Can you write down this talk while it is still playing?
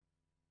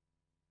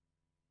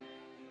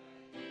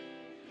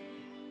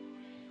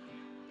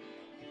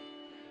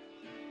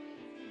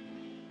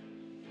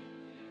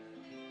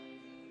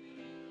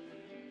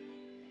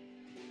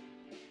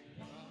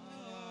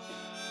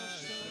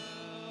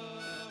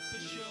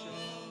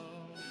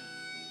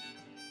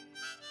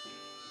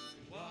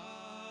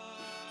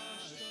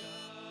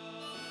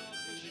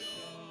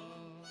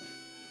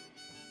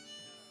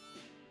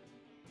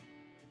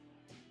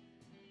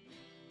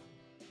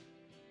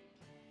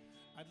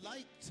I'd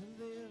like to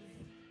live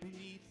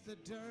beneath the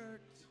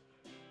dirt,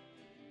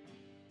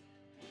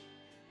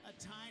 a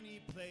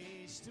tiny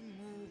place to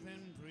move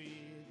and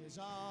breathe is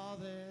all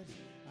that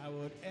I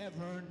would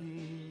ever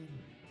need.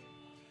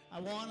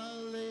 I want to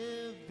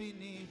live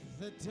beneath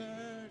the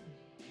dirt,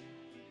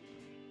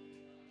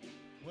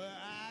 where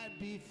I'd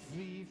be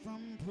free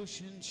from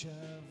push and shove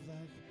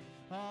like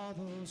all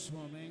those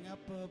swarming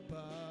up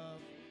above.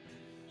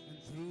 And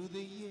through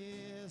the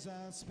years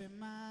I'll spend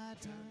my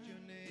time. Shout your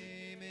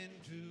name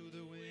into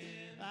the wind.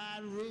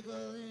 I'd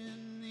wriggle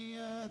in the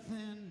earth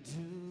and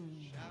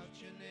do. Shout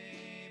your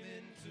name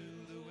into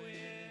the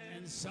wind.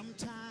 And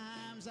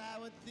sometimes I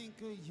would think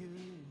of you.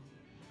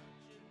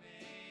 Shout your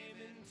name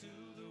into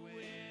the wind.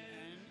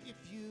 And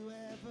if you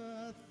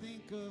ever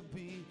think of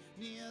me,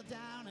 kneel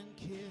down and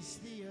kiss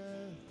the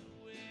earth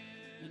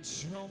and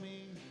show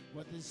me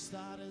what this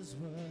thought is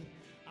worth.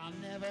 I'll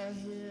never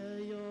hear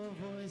your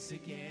voice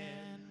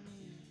again.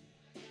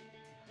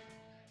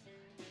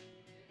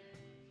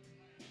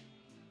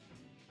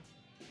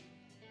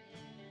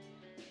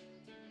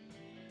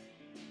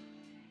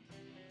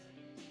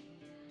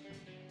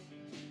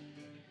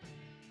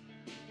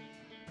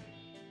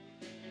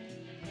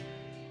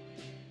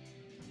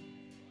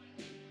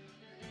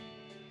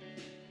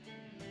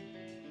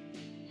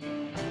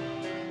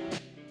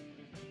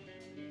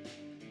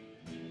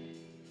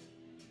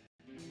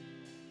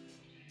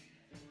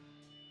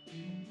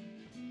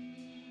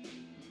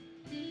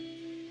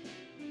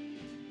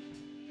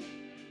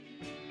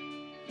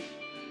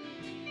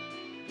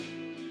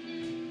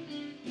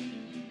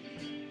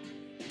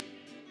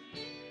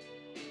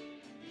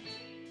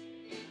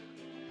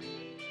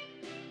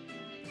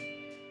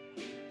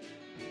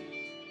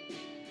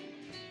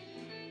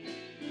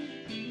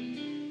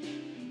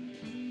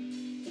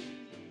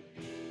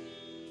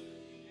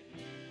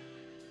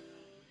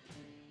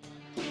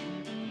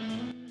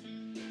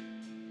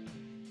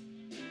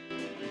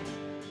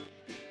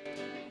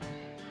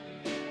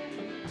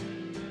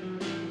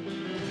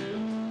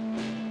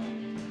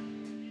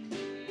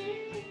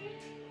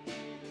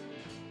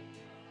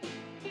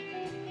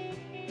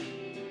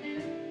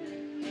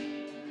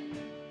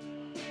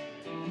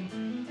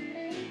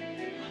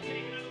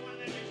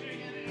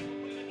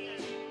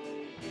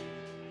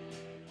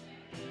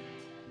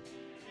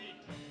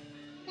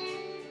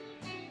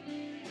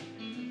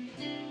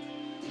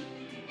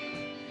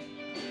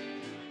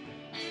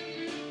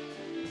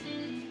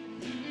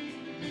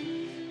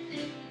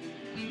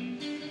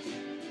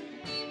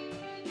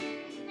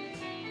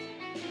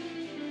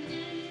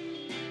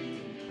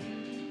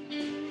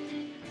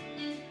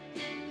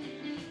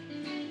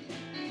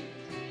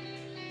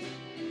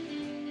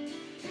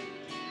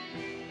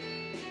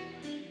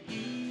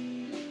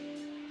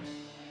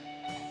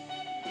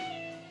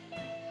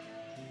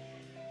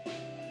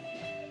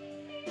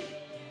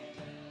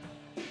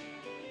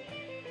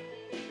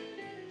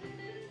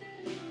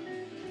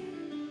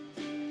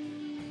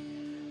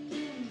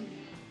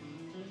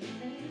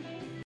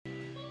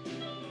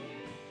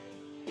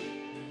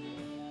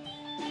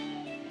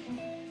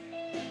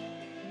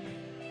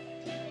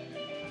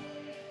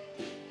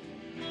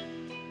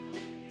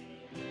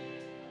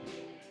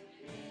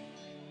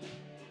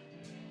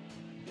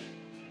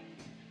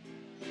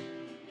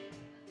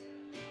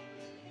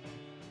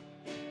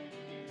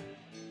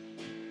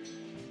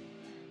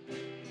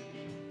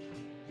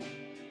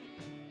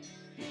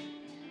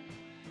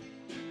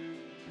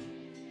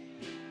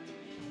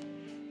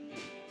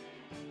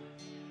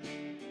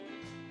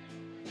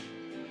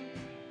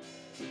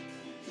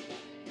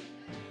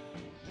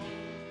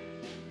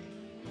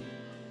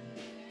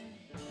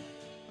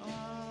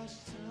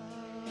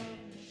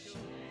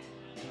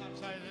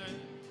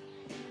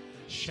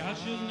 Shout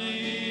your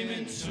name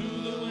into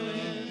the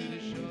wind.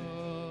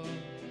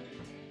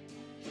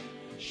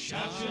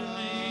 Shout your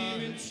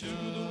name into the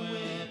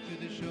wind. To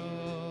the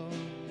shore.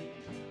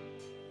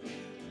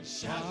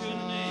 Shout your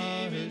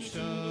name into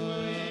the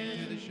wind.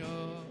 To the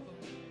shore.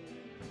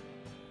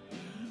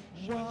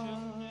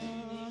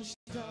 Washed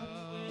up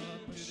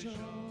To the shore.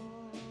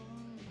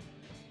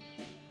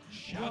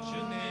 Shout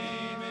your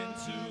name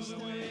into the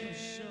wind.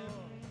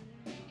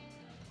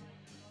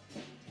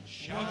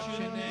 Shout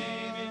your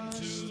name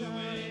into the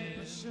wind.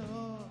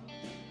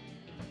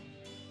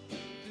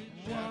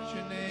 Shout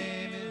your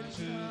name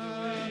into the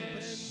wind.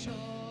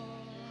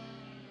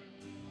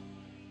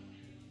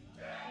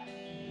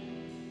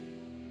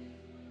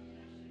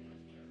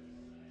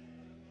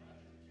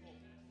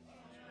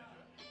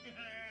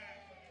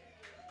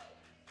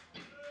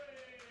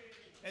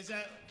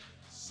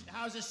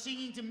 How's the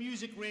singing to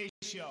music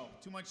ratio?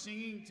 Too much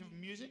singing to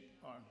music,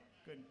 or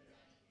good?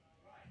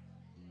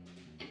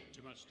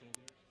 Too much talking.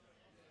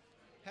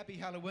 Happy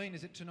Halloween,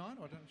 is it tonight?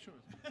 I'm not sure.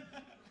 No,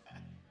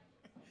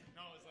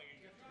 it's like a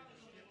gift.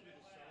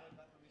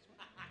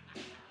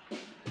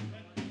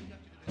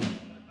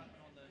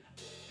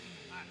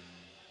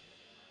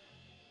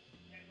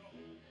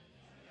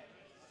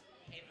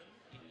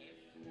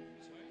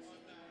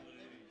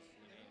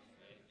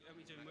 Are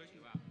we doing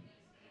working well?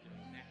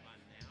 That one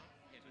now.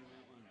 Yeah, doing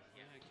that one.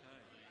 Yeah, okay.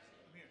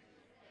 Come here.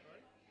 All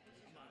right?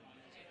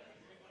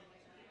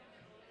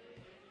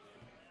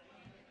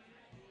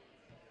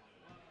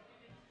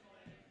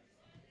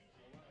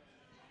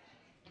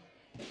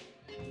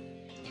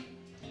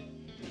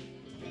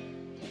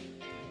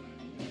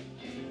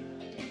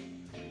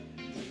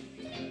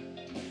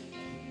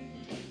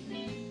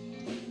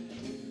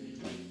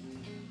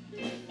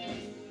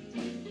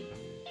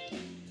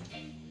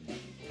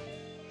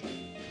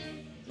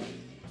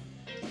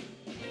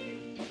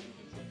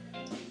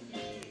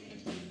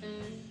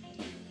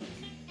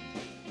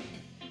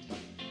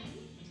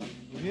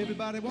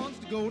 Everybody wants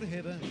to go to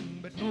heaven,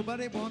 but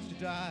nobody wants to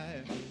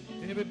die.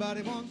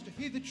 Everybody wants to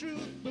hear the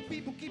truth, but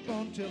people keep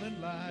on telling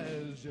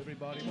lies.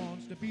 Everybody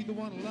wants to be the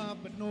one to love,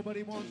 but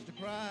nobody wants to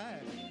cry.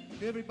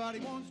 Everybody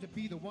wants to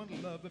be the one to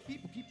love, but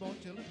people keep on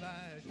telling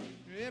lies.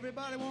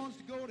 Everybody wants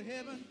to go to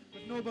heaven,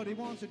 but nobody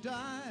wants to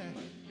die.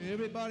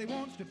 Everybody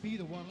wants to be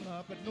the one to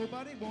love, but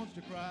nobody wants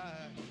to cry.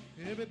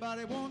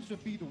 Everybody wants to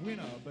be the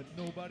winner, but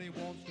nobody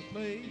wants to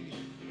play.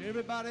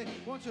 Everybody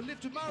wants to live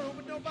tomorrow,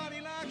 but nobody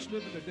likes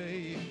living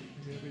today.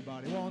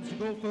 Everybody wants to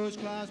go first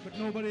class, but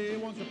nobody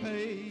wants to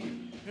pay.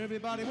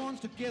 Everybody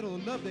wants to get all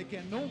the love they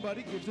can,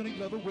 nobody gives any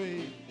love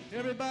away.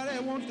 Everybody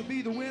wants to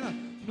be the winner,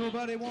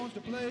 nobody wants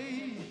to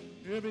play.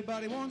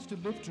 Everybody wants to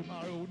live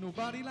tomorrow,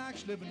 nobody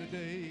likes living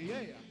today.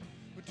 Yeah.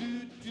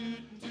 Do do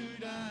do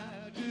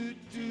da, do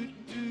do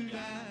do da,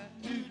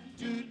 do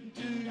do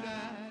do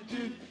da,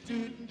 do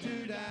do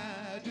do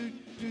da, do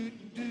do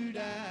do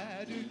da,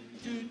 do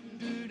do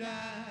do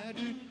da,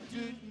 do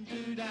do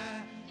do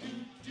da, do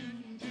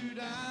do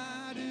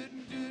da, do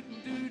do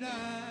do da,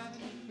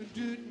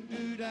 do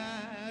do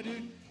da, do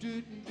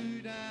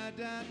do da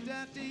da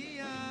da dee.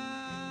 All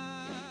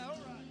right.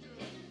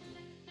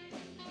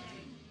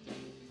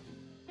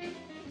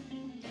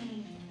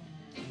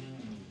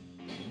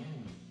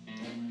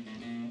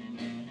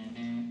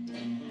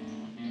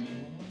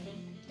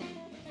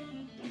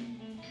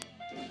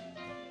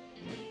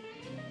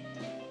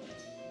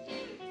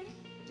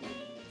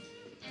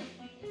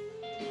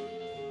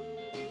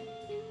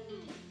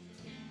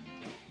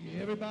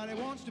 Everybody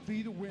wants to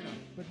be the winner,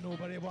 but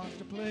nobody wants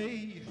to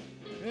play.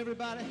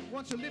 Everybody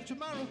wants to live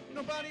tomorrow,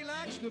 nobody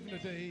likes living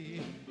today.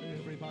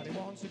 Everybody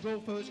wants to go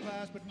first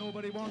class, but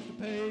nobody wants to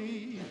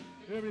pay.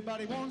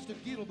 Everybody wants to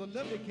get all the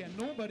love they can,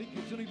 nobody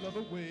gives any love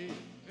away.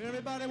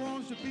 Everybody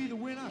wants to be the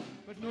winner,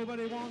 but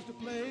nobody wants to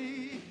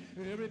play.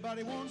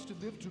 Everybody wants to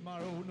live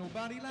tomorrow,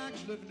 nobody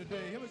likes living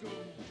today. Here we go.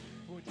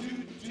 Oh, do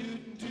do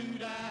do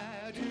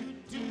da, do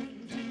do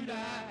do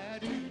da,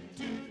 do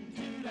do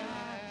do da,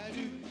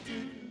 do do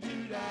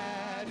do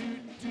da, do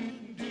do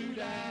do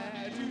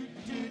da, do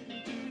do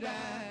do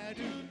da,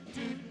 do do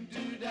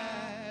do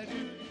da, do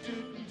do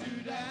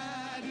do da,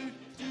 do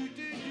do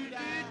do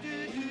da, do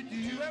do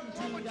do.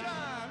 One more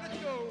time, let's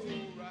go.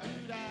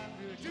 Right down,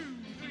 2,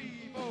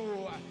 3, 4.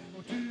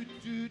 Oh, do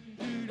do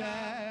do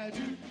da,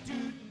 do do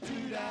do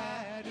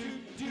da, do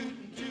do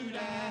do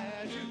da,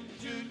 do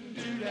do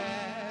do da,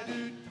 do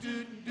do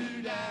do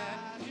da,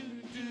 do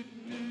do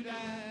do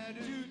da,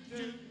 do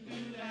do do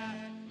da, do do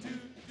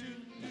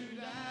do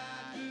da,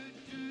 do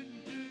do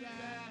do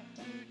da,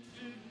 do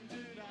do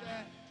do da,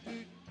 do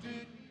do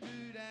do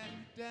da,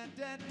 da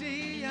da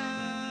dee.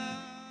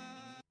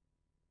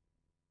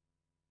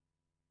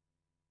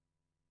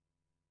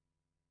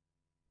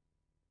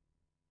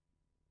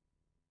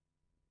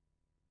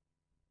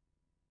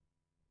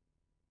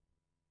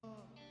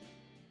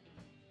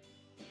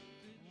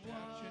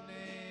 Shout your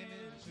name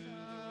into the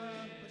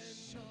wind.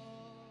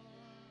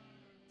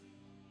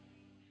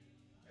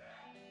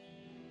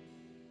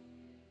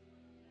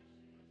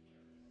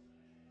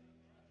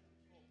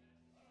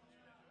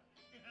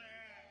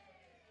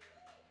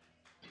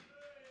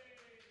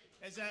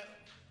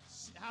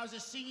 How's the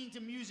singing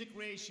to music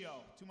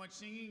ratio? Too much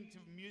singing to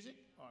music,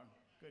 or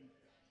good?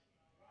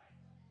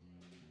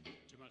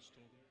 Too much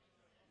talking.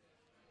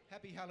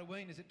 Happy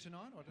Halloween, is it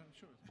tonight? I'm not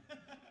sure.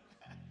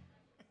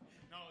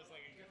 No, it's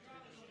like a gift.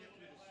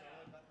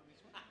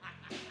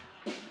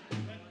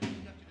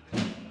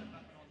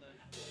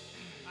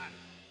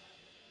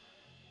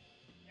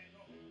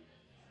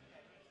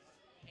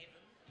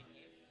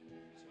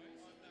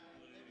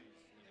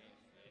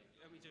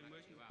 Are we doing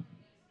working about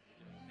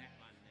that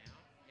one now?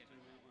 Yeah,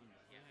 doing that one.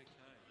 Yeah, okay.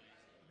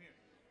 Come here.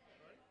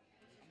 Ready?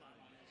 Come on.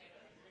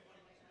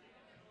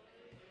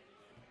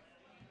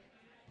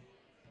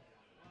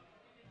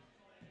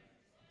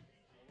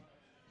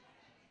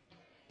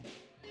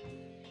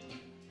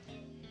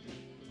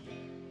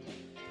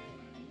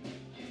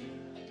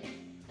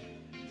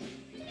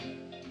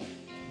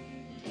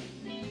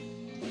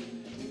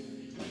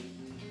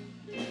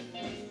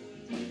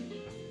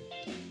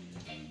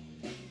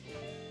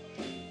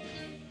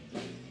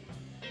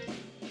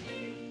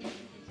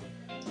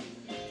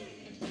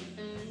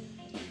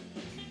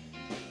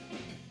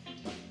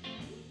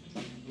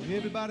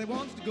 Everybody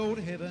wants to go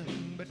to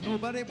heaven, but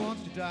nobody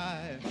wants to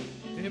die.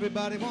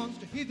 Everybody wants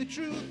to hear the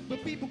truth,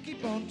 but people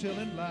keep on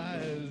telling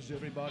lies.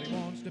 Everybody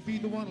wants to be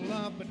the one to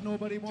love, but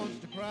nobody wants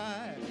to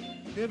cry.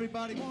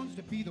 Everybody wants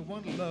to be the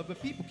one to love,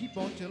 but people keep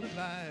on telling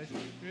lies.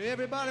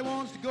 Everybody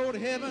wants to go to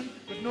heaven,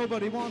 but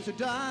nobody wants to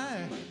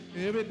die.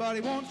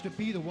 Everybody wants to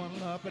be the one to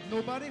love, but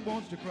nobody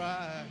wants to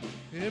cry.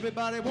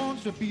 Everybody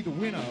wants to be the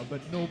winner,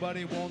 but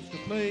nobody wants to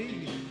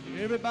play.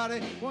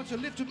 Everybody wants to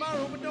live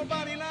tomorrow, but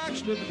nobody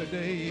likes living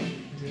today.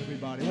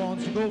 Everybody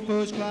wants to go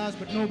first class,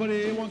 but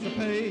nobody wants to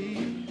pay.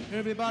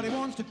 Everybody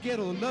wants to get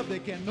all the love they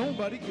can,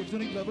 nobody gives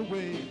any love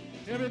away.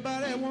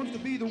 Everybody wants to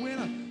be the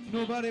winner,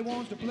 nobody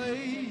wants to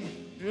play.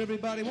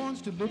 Everybody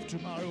wants to live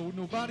tomorrow,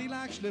 nobody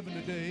likes living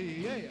today.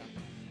 Yeah.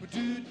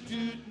 Do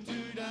do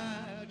do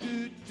da,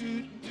 do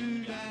do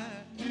do da,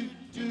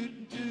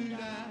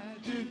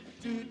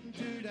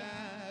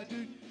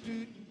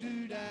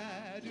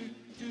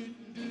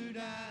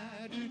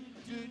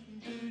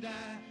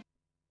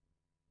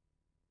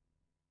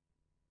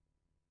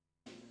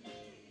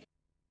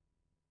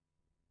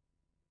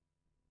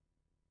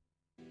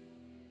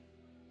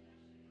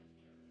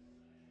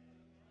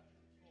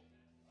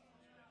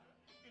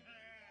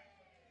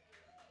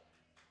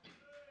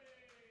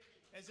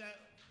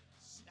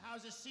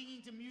 How's the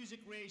singing to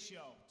music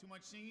ratio? Too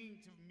much singing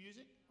to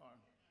music, or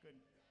good?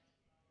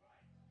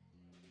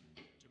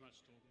 Too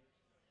much talking.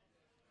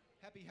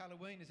 Happy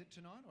Halloween, is it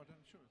tonight? I'm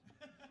not sure.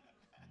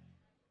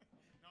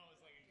 No,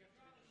 it's like a gift.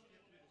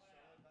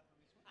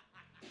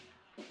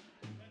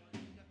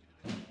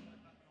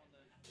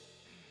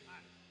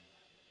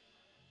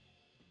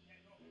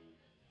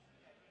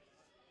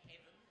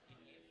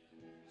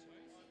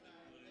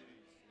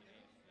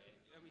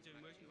 Are we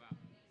doing working? Well,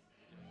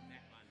 we're doing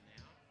that one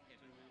now. Yeah,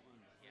 doing that one.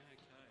 Yeah,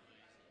 okay. I'm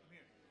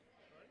here.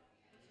 Sorry?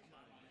 I'm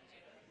on.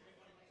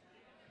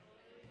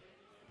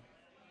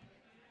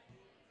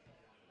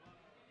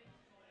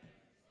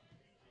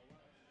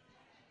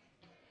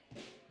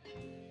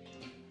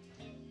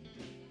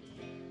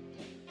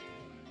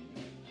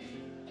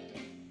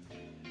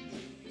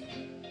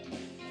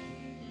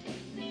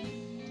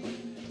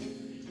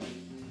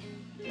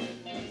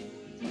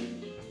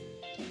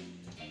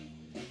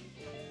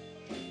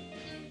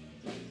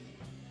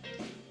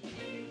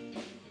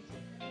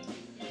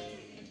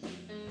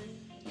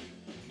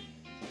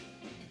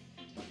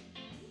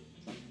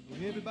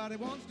 Everybody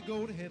wants to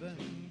go to heaven,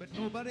 but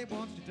nobody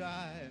wants to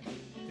die.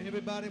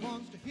 Everybody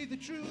wants to hear the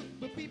truth,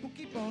 but people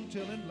keep on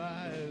telling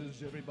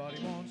lies.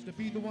 Everybody wants to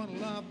be the one to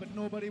love, but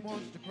nobody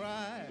wants to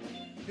cry.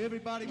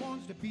 Everybody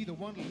wants to be the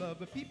one to love,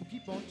 but people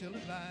keep on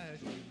telling lies.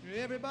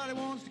 Everybody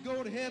wants to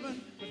go to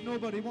heaven, but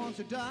nobody wants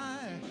to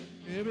die.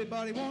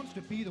 Everybody wants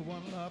to be the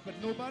one to love, but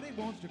nobody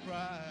wants to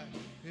cry.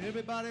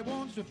 Everybody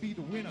wants to be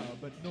the winner,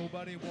 but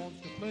nobody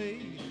wants to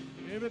play.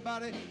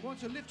 Everybody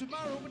wants to live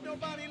tomorrow, but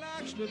nobody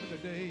likes living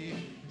today.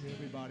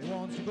 Everybody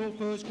wants to go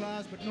first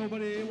class, but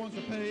nobody wants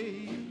to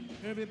pay.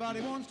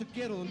 Everybody wants to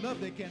get all the love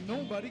they can,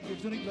 nobody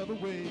gives any love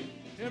away.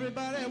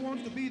 Everybody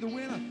wants to be the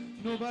winner,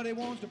 nobody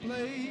wants to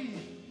play.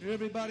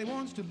 Everybody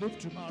wants to live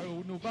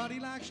tomorrow, nobody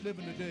likes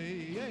living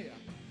today. Yeah.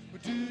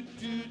 Doot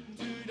doot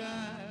doot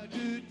da,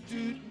 doot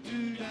doot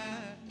doot da,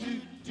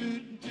 doot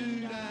doot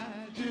doot da,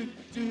 doot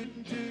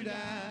doot doot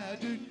da,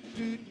 doot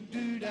doot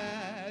doot da,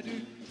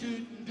 doot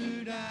doot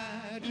doot da,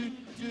 doot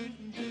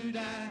doot doot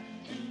da,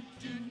 doot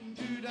doot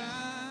doot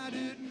da,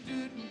 doot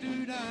doot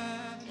doot da,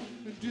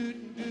 doot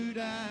doot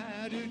da,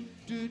 doot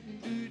doot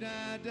doot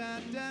da, da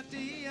da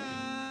dee. All right.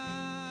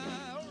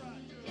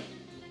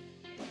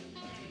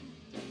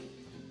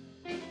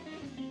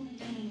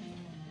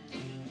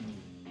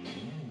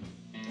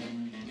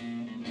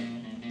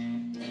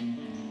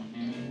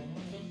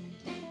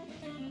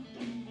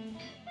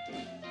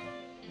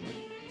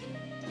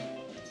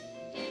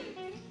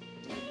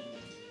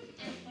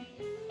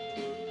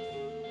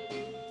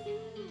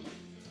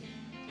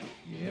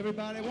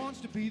 Everybody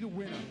wants to be the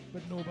winner,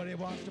 but nobody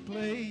wants to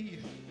play.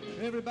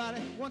 Everybody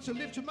wants to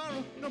live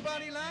tomorrow,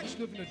 nobody likes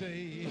living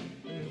today.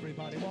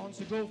 Everybody wants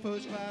to go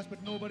first class,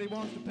 but nobody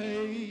wants to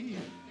pay.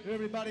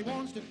 Everybody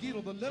wants to get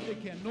all the love they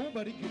can,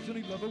 nobody gives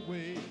any love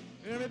away.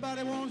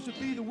 Everybody wants to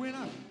be the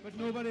winner, but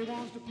nobody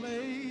wants to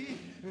play.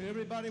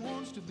 Everybody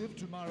wants to live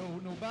tomorrow,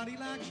 nobody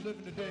likes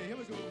living today. Here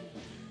we go.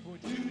 Oh,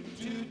 doot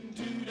doot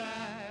doot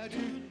da,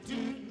 doot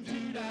doot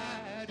doot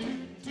da,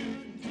 doot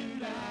doot doot da,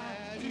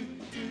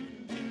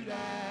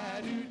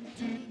 doot doot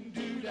doot da,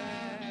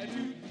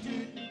 doot doot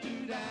doot da,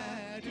 doot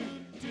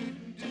doot doot da, doot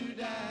doot doot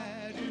da,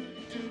 doot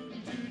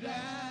doot doot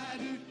da,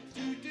 doot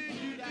doot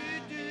doot da,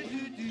 doot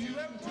doot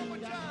doot. One more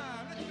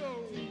time, let's go.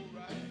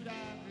 Right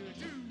down,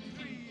 2,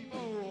 3,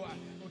 4. Oh,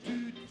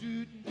 doot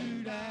doot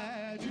doot da,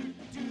 doot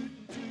doot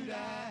doot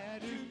da,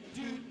 doot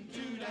doot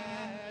doot da,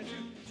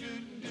 doot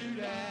doot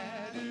doot da,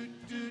 doot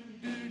doot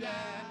doot da,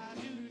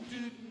 doot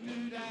doot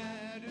doot da,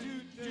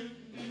 doot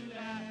doot doot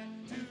da,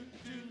 doot doot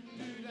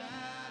doot da,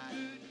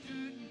 doot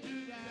doot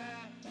doot da,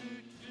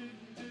 doot doot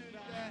doot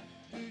da,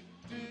 doot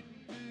doot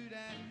doot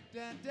da,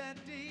 da da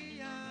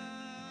dee.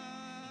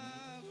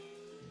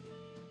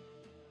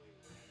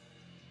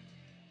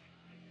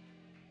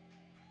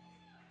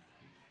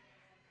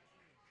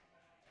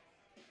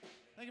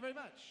 Thank you very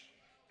much.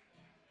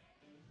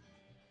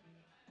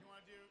 You want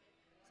to do?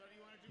 So do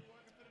you want to do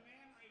 "Working for the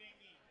Man" or "It Ain't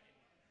Me"?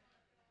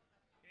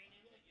 It ain't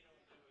me. You know,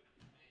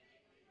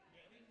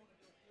 yeah, I didn't want to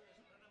do it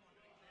first, but I'm gonna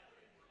do it now.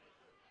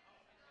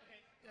 Okay,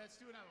 yeah, let's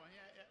do another one.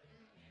 Yeah, yeah. What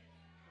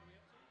are we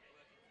up to?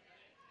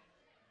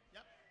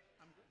 Yep,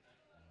 I'm good.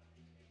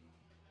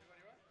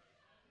 Everybody all right?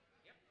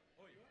 Yep.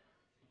 Oh, you are?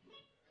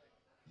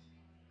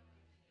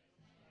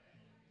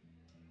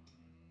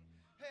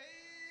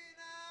 Hey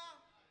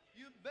now,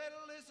 you better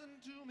listen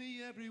to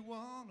me, every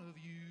one of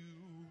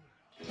you.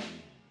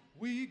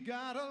 We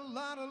got a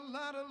lot of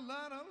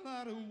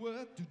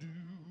work to do.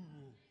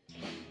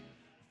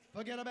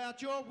 Forget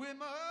about your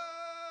women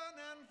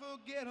and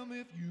forget them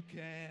if you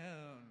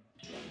can.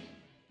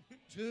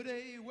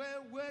 Today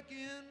we're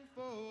working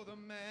for the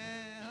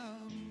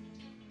man.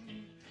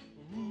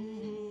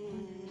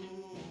 Ooh,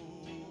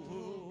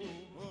 oh,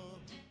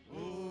 oh,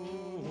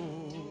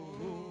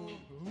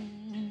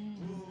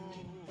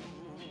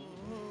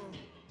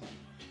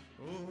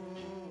 oh,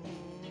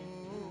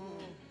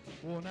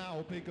 well,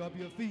 now pick up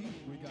your feet.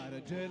 We got a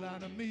deadline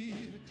to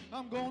meet.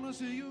 I'm gonna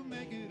see you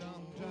make it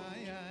on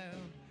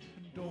time.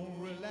 Don't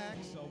relax.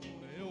 backs, I want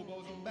the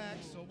elbows and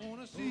backs, I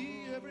wanna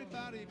see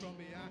everybody from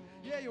behind.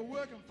 Yeah, you're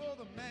working for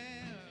the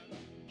man.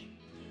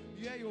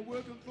 Yeah, you're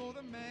working for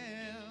the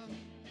man.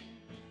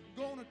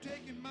 Gonna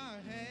take in my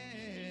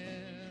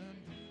hand.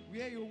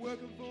 Yeah, you're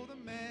working for the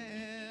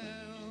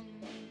man.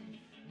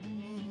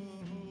 Ooh,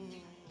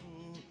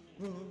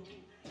 ooh,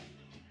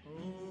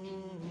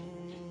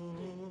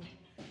 ooh.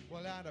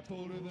 Well, I'd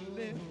pull to the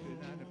left and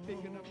I'd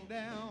picking them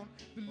down.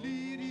 The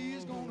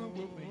lady's gonna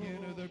whip me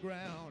into the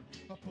ground.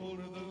 I pull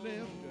to the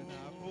left and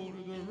I pull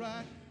to the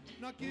right.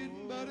 Not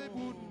kidding, but it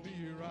wouldn't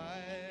be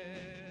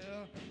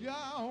right. Yeah,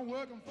 I'm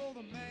working for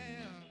the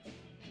man.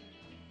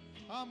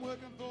 I'm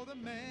working for the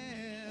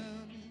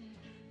man.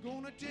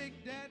 Gonna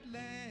take that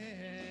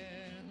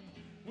land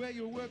where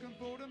you're working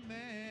for the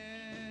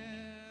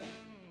man.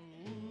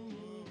 Ooh,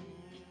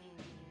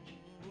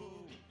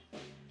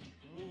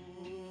 ooh,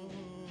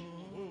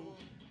 ooh,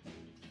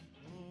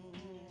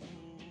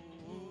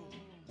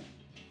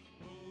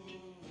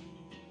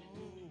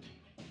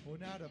 well,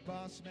 now the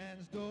boss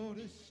man's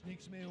daughter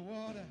sneaks me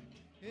water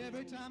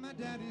every time my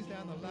daddy's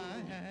down the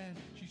line.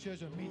 She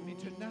says, meet me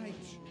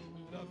tonight,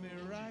 love me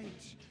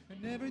right,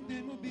 and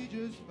everything will be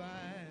just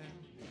fine.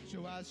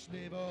 So I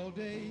slave all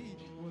day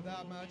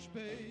without much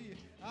pay.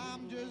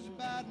 I'm just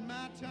biding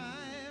my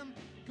time,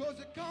 'cause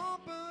the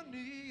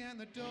company and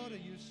the daughter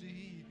you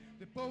see,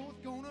 they're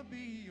both gonna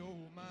be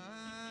oh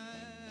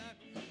mine.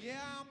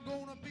 Yeah, I'm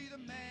gonna be the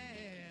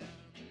man.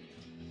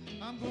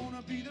 I'm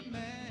gonna be the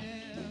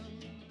man.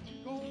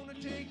 Gonna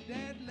take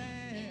that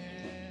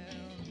land.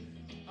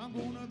 I'm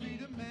gonna be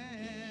the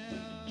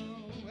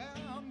man.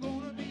 Well, I'm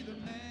gonna be the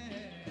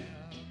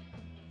man.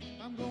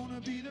 I'm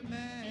gonna be the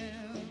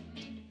man.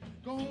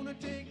 Gonna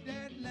take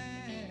that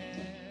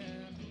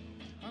land.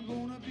 I'm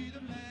gonna be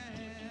the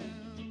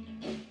man.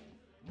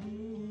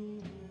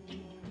 Ooh,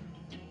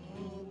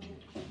 ooh,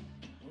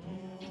 ooh,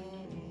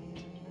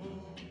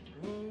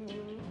 ooh.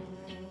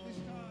 This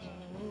time,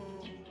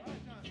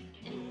 right time.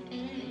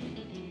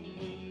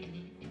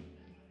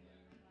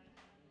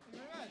 Thank you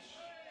very much.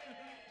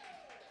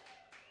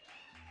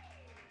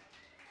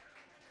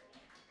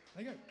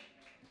 Thank you.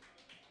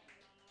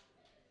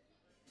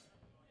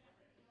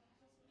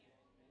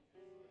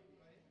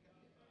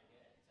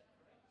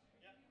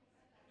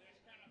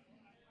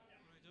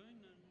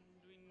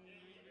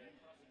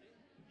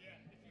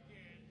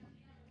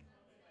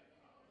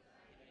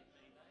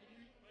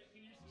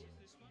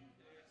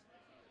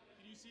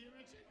 See it,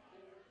 Richard?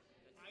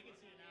 I can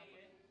see it now.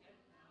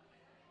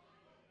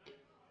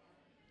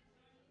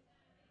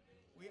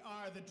 We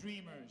are the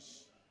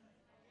Dreamers.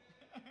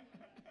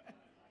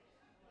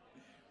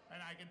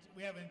 And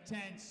we have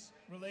intense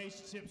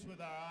relationships with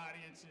our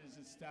audiences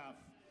and stuff,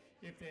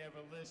 if they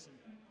ever listen.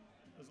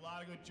 There's a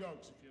lot of good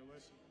jokes if you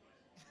listen.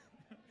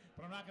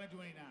 But I'm not going to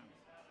do any now.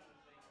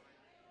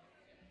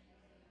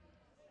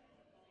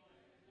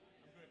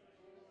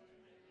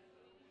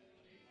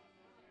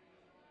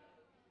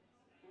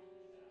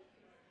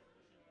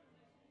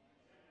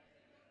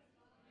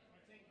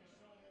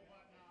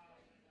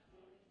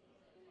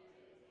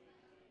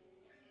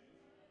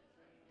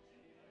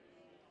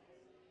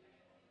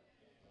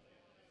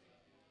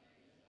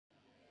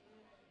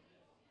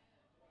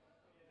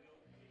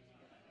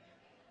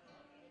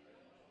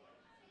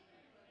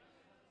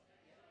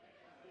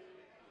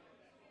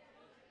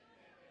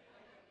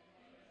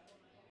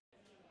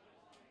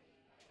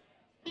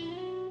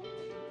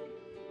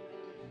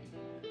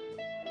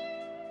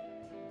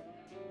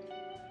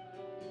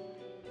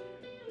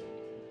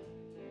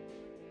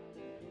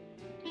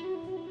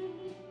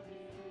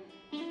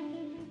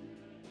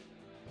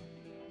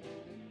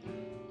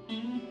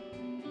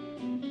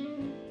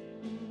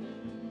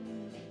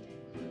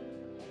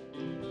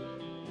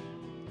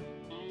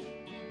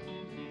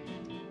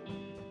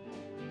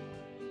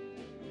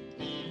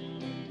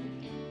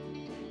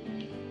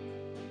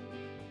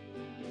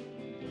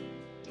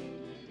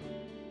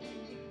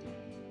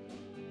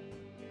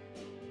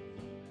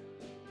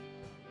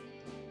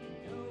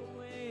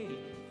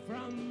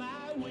 From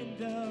my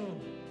window,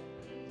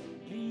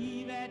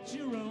 leave at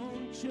your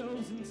own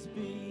chosen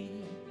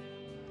speed.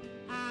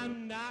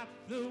 I'm not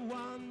the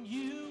one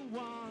you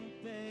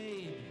want,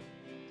 babe.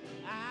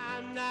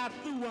 I'm not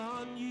the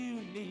one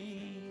you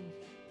need.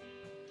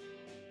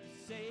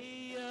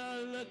 Say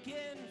you're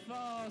looking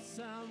for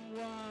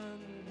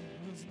someone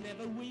who's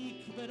never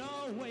weak but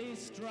always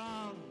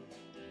strong,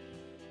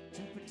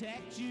 to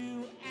protect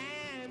you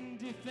and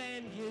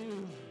defend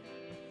you,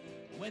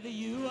 whether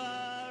you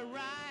are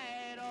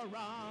right or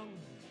wrong.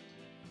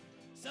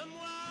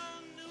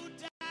 Someone who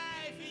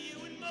died for you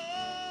and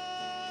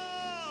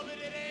more, but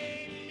it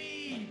ain't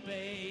me,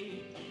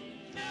 babe.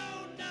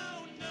 No,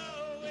 no,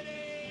 no, it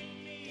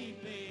ain't me,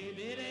 babe.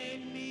 It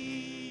ain't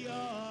me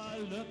you're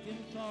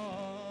looking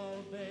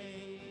for,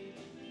 babe.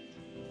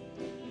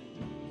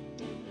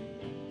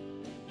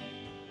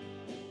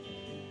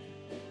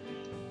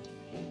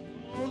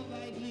 Go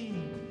lightly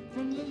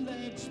from the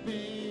ledge,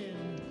 babe.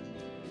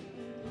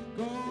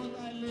 Go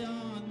lightly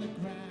on the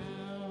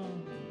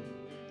ground.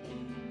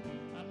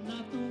 I'm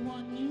not the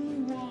one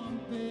you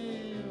want,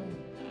 babe.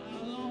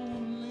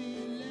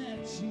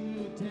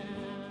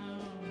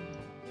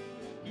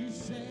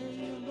 say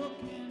you're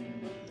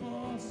looking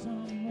for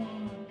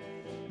someone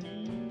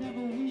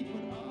never weak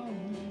but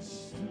always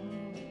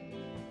strong.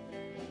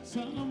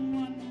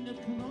 Someone to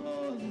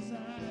close his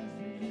eyes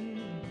for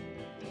you.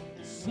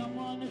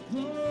 Someone to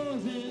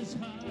close his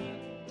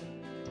heart.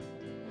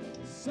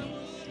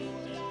 Someone who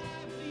will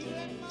die for you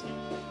and more.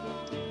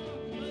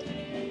 But it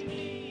ain't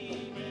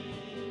me,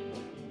 babe.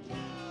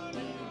 No,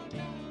 no,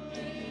 no, it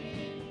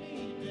ain't me,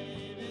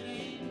 babe. It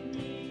ain't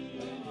me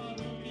you're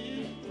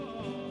looking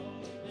for,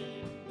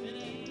 babe. It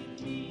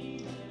ain't me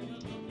you're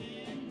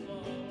looking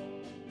for.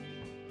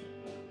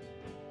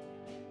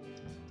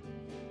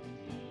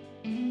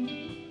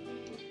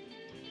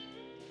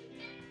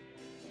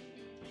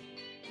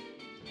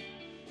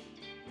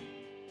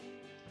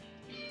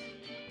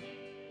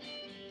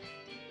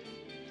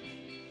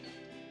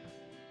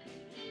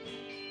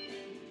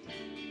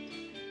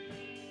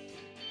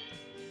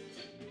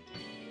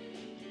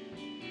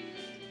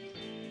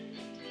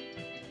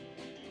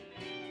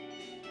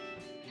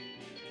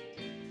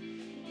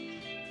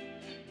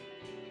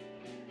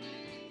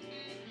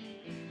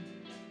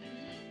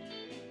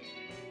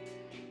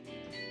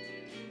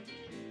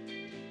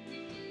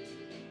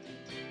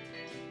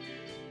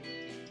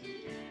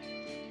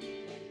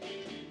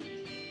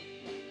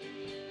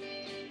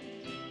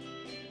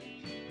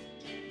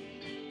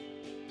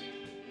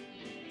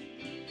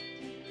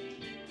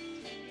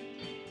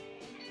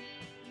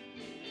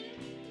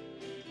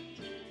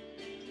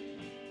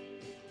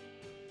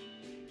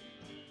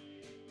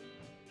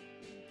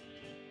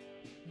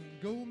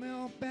 Gold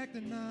melt back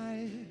the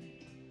night.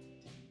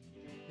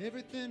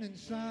 Everything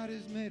inside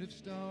is made of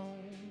stone.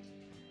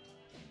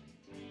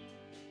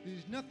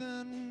 There's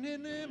nothing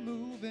in there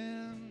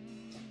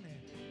moving.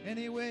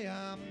 Anyway,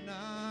 I'm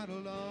not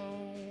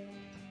alone.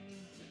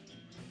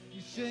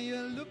 You say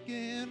you're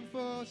looking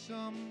for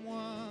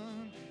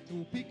someone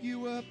who'll pick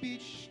you up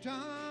each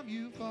time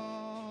you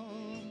fall.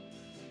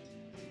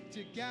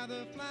 To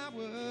gather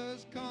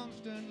flowers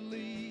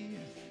constantly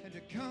and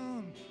to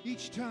come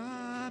each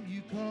time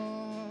you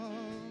call.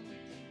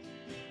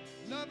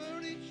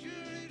 Lover, it's sure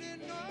it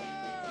ain't no,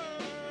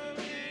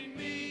 it ain't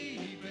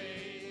me,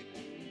 babe.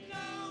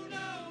 No,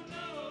 no,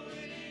 no,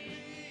 it ain't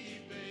me,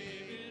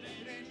 babe.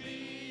 It ain't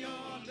me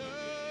you're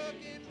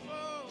looking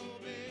for,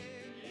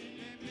 babe. It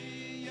ain't me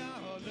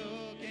you're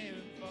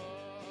looking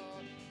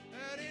for.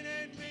 It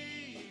ain't me,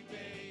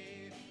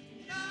 babe.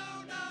 No,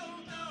 no,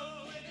 no,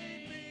 it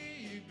ain't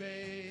me,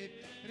 babe.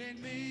 It ain't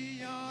me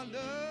you're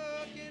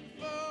looking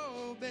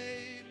for,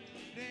 babe.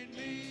 It ain't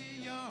me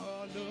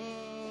you're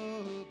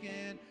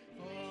looking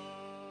for.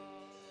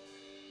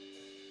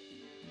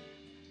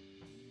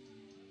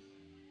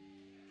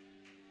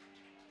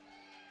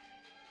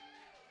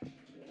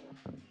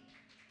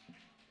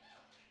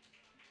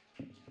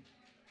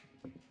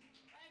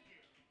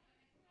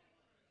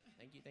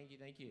 Thank you, thank you,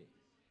 thank you.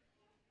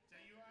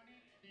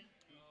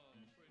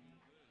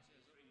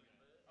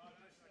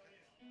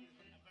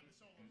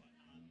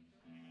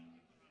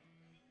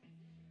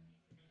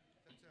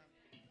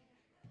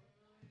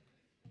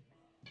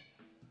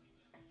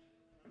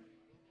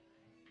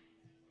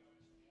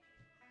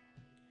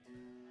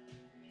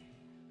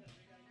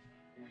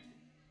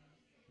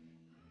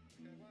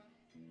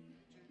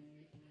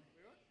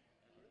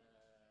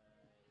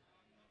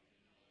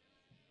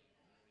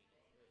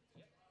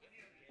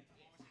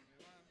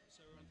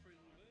 So we're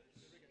on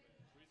three little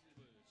birds. Three little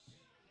birds.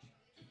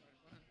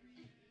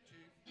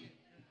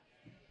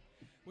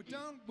 Well,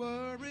 don't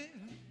worry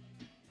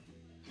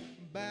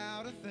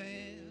about a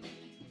thing,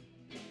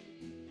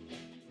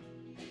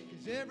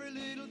 'cause every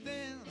little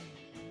thing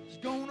is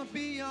gonna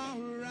be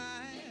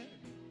alright.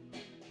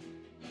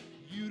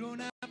 You don't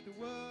have to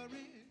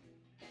worry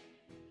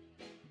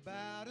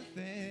about a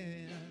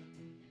thing,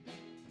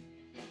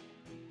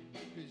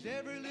 'cause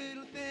every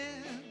little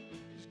thing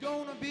is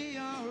gonna be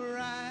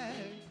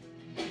alright.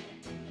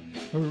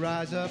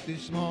 Rise up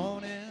this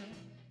morning.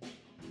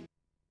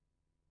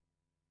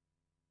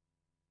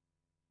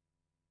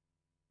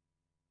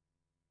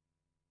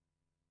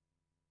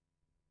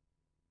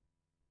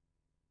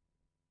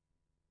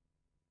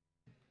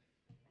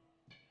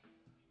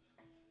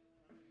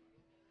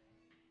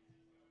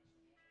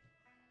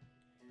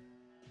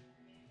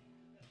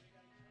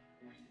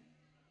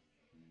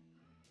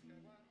 So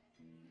we're on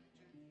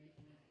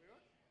three little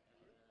birds.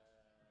 Three little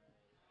birds.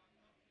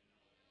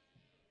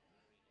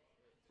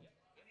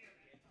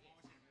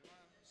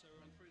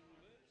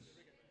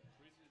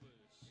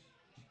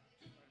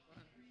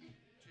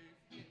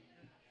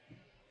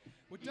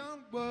 Well,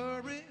 don't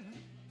worry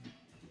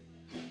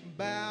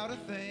about a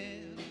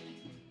thing,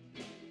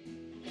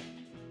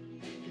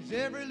 'cause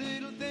every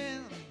little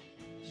thing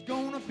is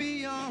gonna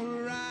be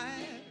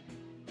alright.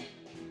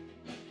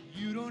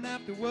 You don't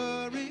have to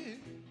worry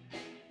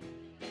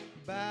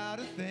about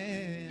a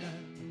thing,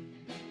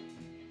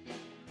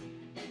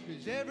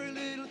 'cause every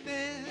little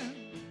thing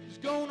is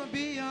gonna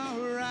be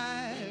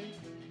alright.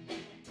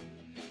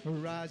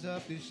 Rise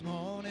up this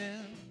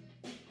morning,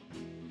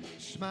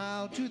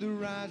 smile to the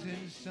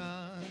rising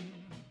sun.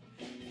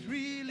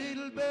 Three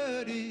little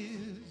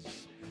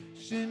birdies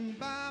sitting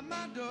by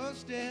my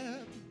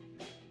doorstep,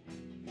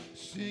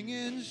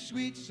 singing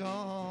sweet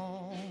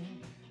song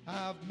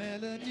of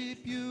melody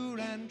pure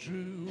and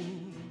true,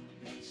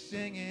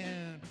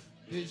 singing,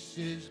 this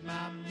is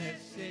my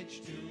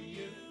message to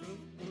you.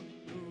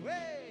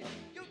 Hey,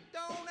 you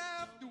don't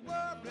have to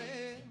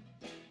worry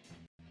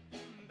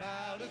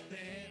about a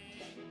thing,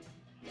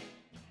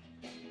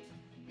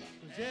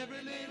 'cause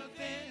every little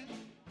thing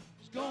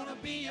is gonna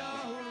be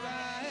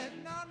alright.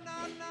 No,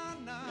 no, no,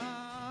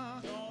 no,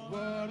 don't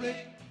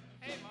worry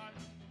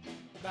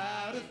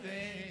about a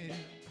thing,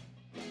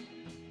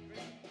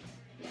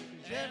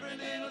 'cause every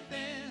little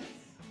thing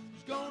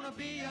is gonna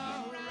be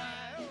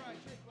alright. All right,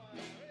 stay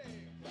quiet. Hey.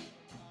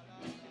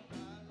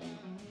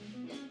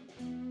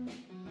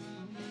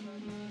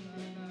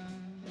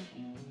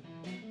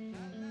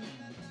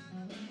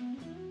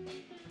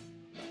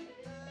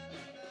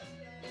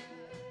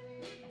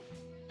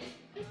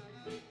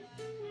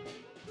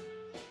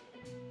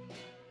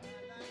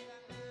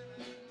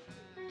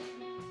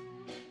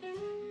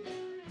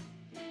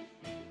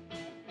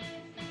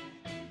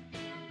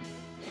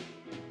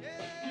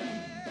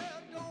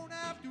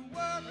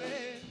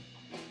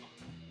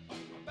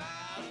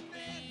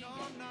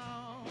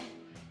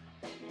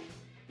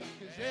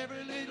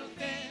 Every little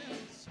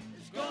thing's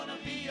is gonna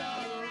be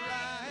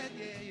alright,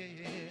 yeah, yeah,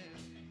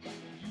 yeah.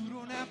 You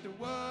don't have to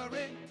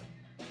worry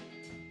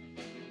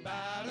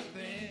about a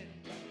thing,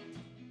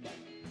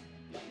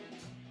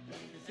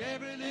 'cause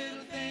every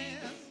little thing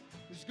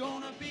is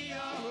gonna be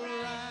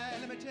alright.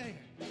 Let me tell you,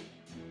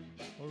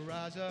 I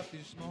rise up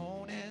this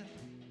morning,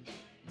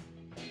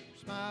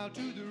 smile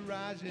to the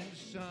rising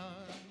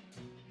sun.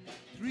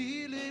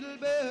 3 little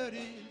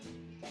birdies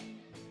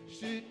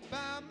sit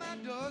by my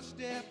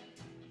doorstep,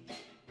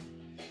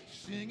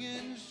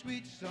 singing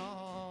sweet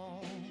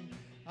song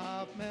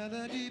of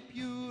melody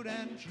pure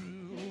and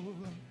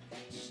true,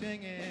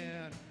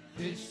 singing,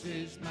 this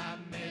is my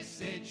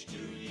message to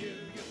you.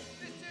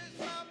 This is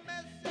my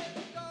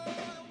message,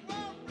 don't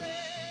worry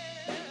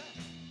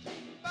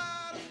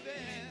about a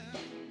thing,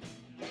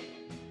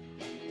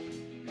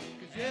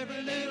 'cause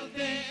every little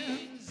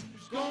thing's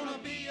gonna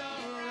be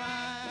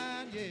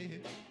alright, yeah.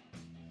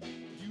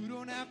 You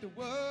don't have to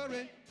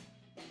worry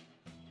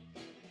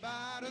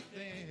about a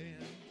thing,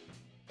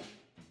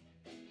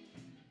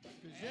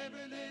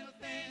 every little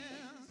thing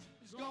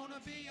is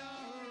gonna be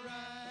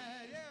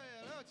alright.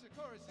 Yeah, that's the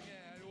chorus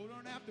again. You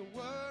don't have to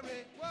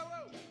worry,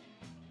 whoa,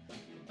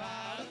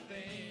 about a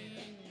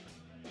thing.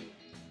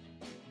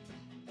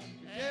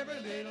 Every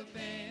little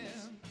thing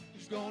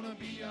is gonna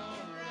be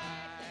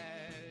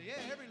alright.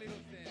 Yeah, every little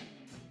thing.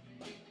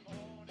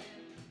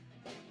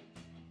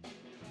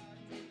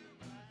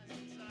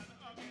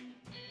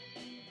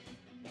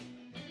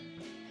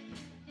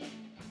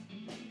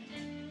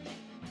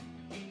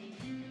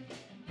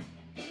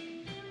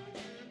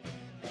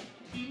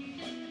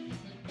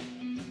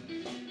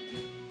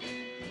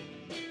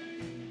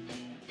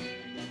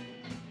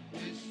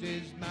 This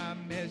is my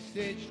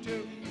message to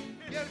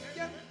you.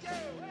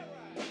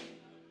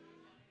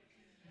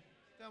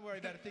 Don't worry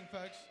about a thing,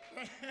 folks.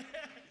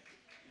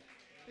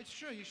 It's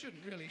true, you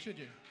shouldn't really, should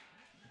you?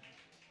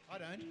 I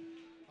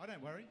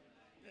don't worry.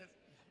 Yes.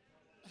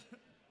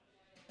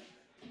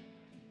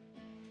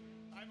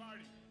 Hi,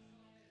 Marty.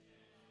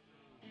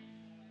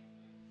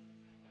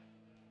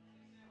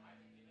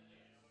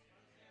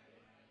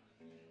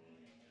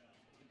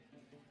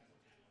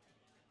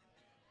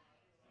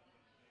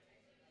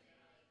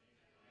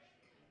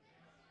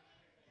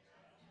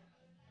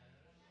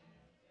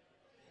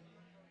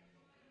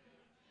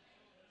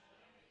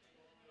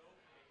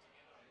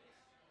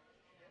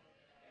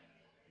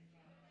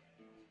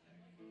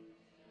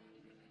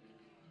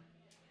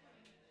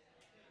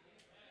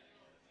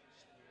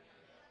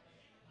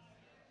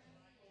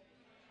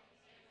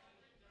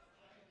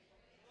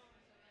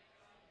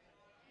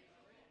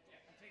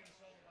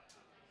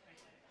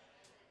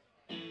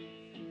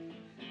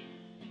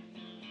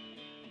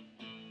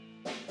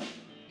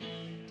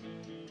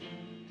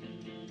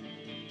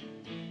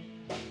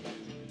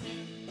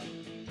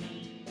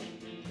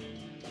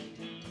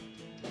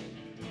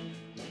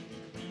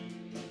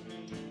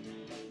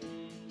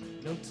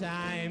 No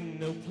time,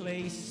 no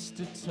place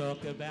to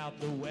talk about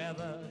the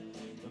weather.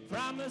 The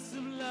promise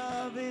of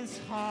love is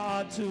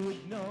hard to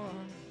ignore.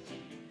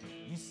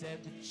 You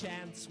said the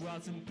chance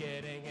wasn't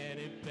getting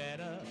any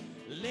better.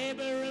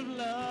 Labor of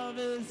love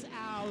is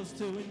ours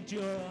to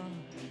endure.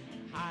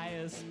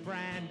 Highest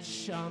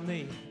branch on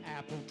the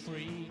apple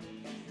tree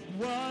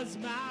was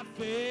my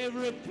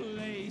favorite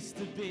place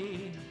to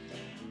be.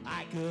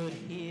 I could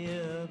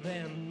hear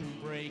them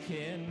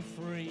breaking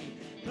free,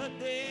 but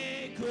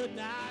they could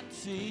not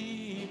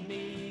see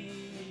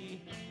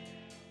me.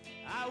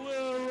 I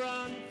will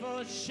run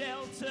for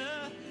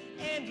shelter,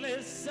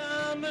 endless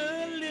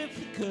summer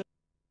live could.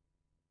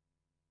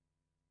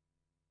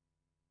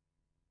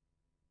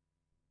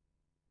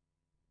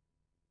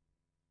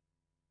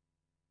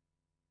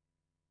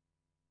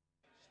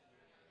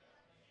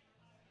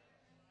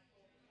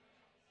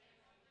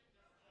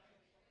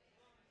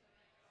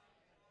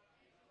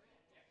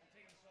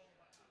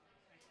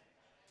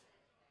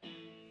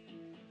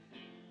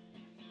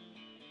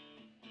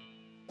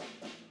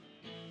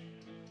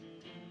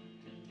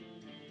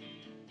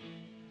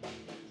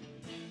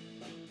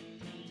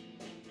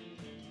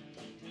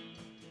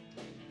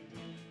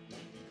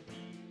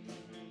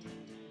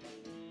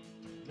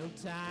 No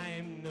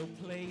time, no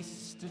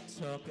place to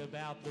talk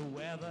about the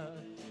weather.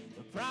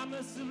 The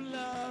promise of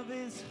love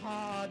is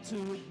hard to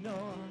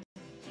ignore.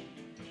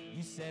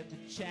 You said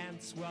the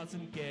chance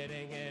wasn't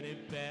getting any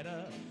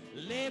better.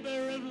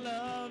 Labor of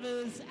love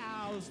is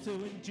ours to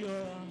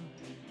endure.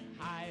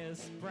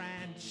 Highest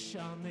branch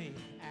on the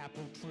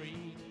apple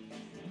tree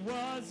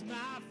was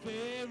my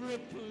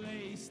favorite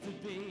place to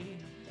be.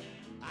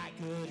 I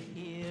could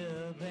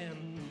hear them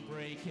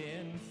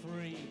breaking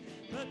free,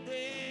 but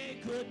they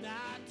could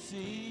not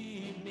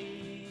see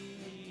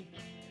me.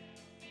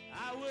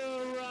 I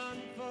will run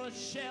for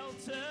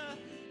shelter,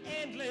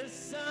 endless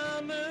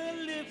summer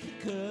live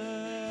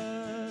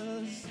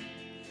because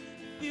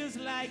feels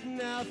like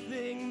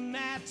nothing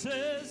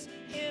matters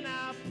in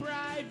our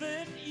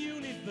private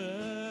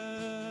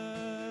universe.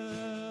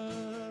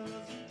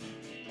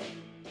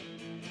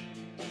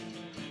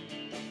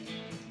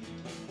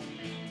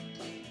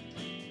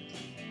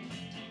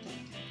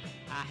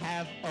 I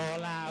have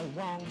all I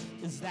want,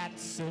 is that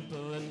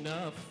simple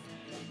enough?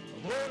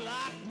 A whole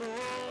lot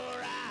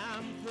more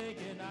I'm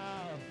thinking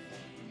of.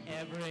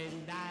 Every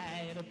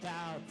night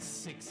about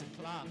 6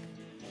 o'clock,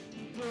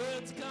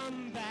 birds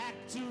come back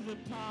to the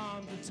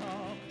pond to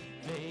talk.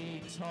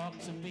 They talk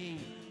to me,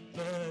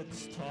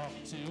 birds talk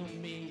to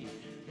me.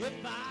 If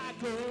I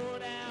go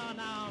down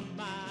on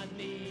my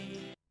knees.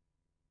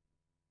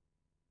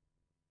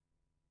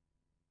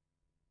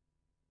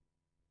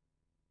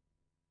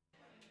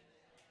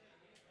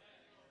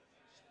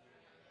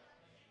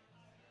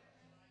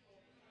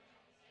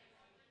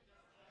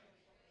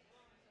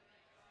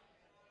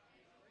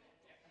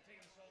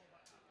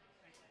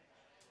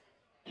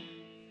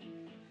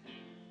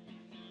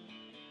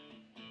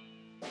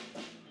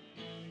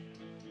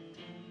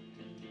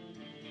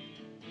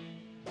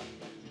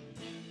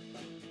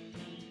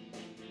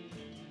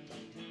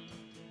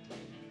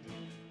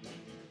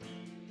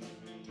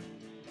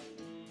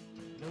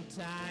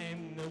 No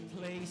time, no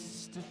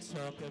place to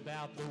talk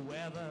about the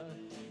weather.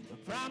 The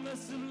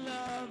promise of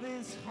love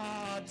is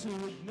hard to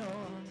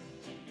ignore.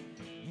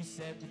 You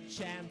said the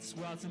chance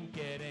wasn't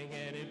getting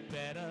any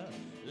better.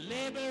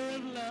 Labor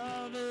of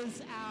love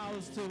is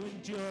ours to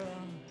endure.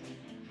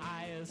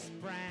 Highest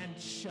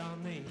branch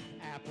on the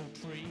apple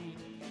tree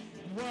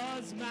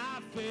was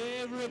my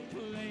favorite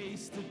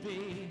place to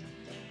be.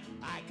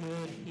 I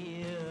could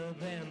hear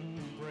them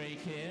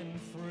breaking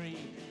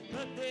free,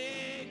 but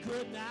they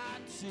could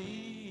not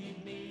see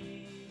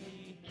me.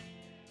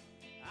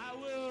 I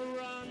will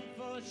run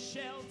for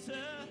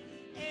shelter,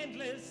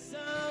 endless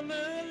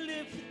summer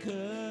live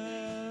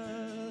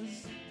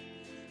because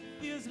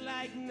feels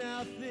like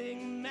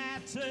nothing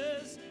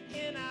matters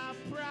in our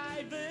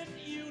private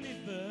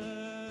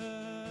universe.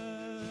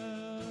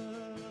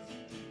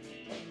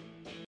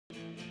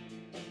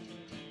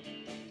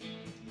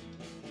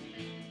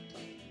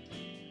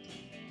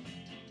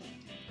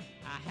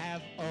 I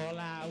have all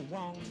I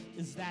want,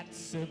 is that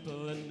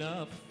simple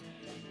enough?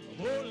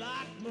 A whole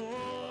lot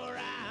more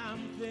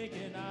I'm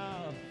thinking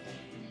of.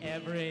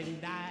 Every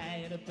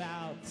night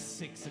about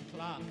 6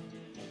 o'clock,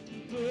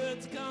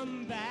 birds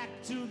come back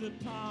to the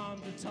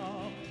pond to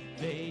talk.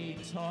 They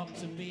talk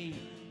to me,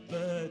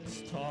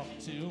 birds talk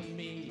to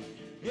me.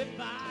 If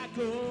I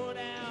go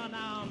down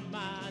on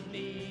my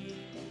knees,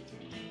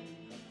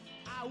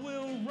 I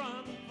will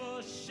run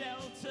for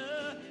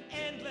shelter,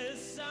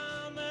 endless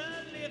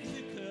summer live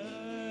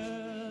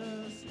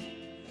because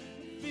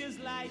feels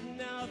like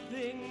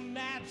nothing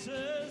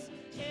matters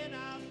in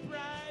our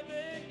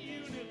private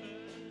universe.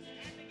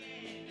 And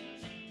again,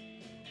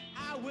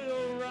 I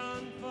will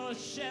run for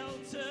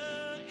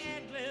shelter,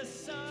 endless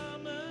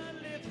summer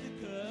live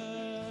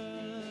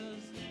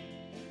because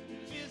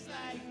feels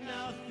like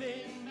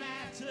nothing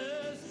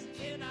matters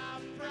in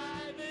our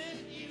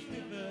private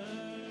universe.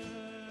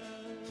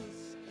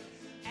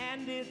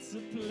 And it's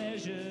a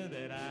pleasure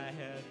that I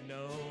have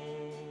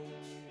known.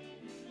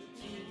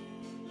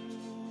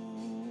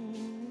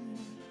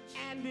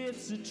 And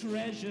it's a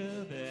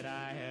treasure that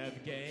I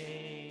have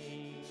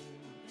gained.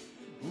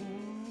 Ooh.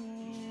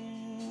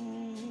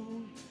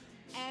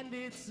 And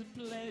it's a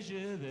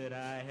pleasure that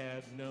I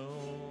have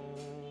known.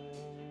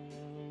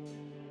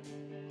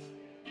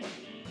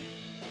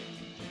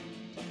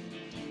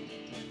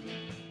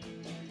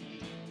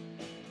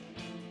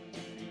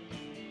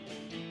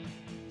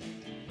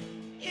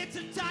 It's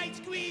a tight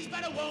squeeze,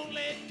 but I won't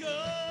let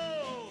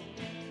go.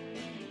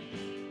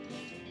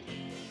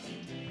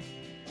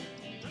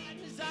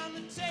 Life is on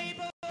the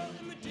table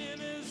and the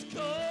dinner's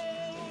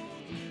cold.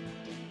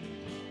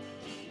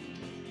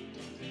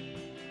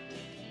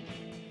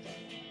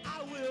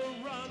 I will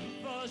run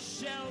for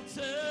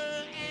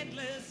shelter,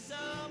 endless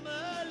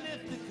summer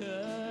live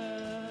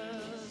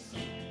because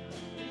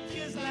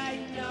feels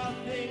like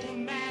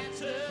nothing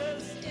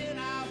matters in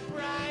our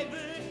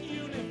private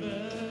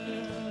universe.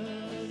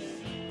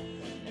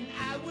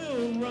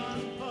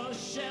 Run for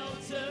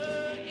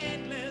shelter,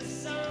 endless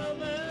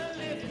summer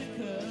live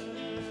because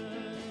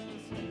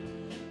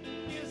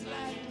feels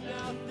like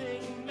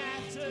nothing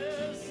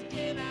matters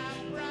in our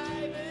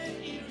private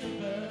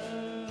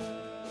universe.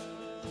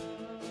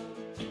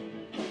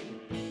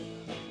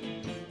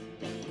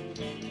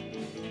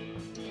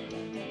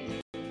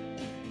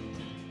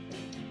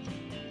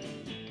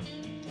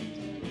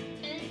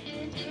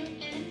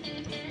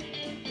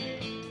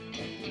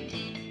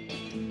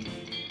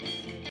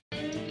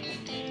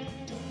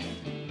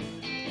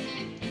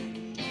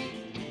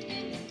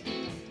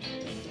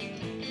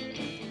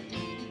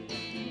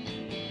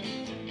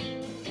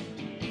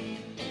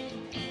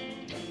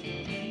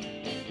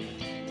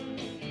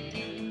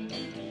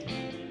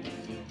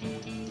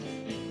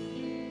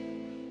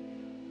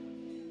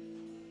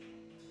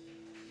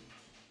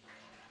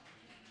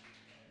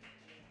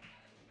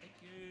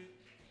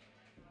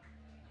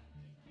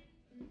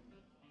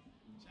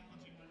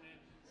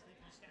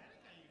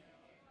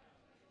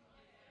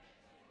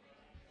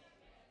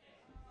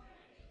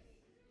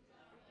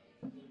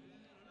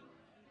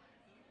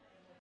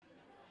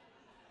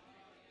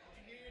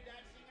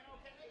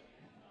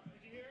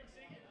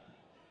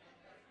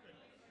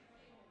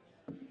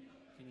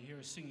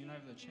 her singing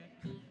over the check.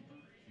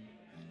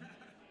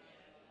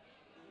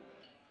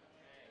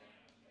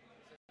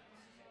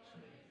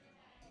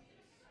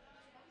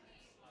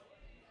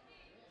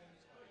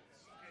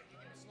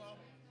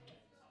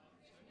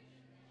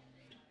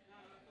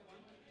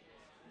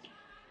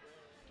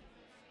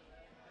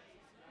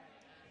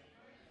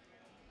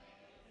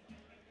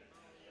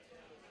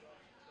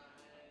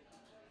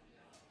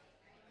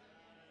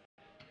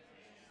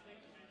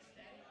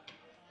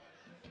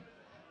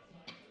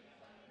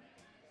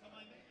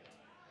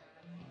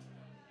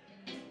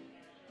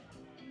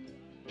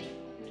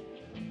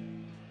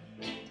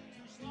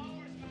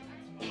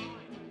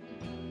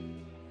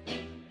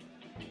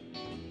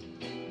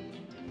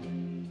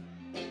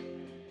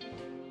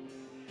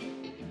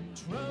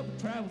 Trouble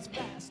travels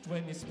fast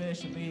when you're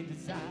specially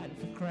designed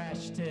for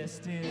crash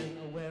testing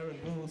or wearing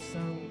wool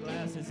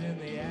sunglasses in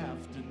the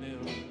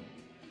afternoon.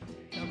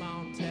 Come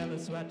on, tell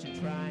us what you're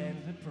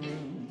trying to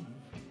prove.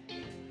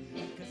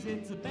 'Cause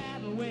it's a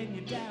battle when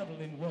you dabble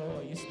in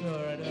war. You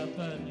stir it up,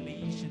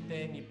 unleash it,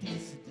 then you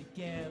piece it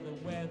together,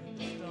 weather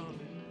the storm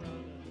and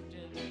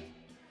run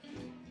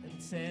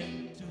and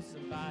send it to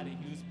somebody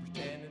who's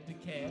pretending to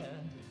care.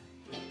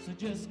 So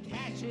just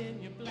cash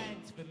in your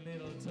blanks for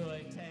little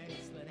toy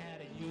tanks. Learn how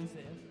to use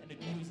them and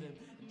abuse them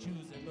and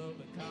choose them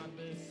over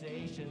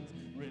conversations.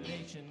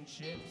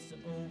 Relationships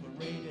are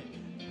overrated,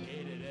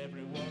 hated,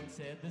 everyone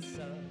said the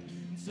sun.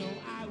 So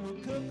I will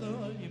cook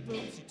all your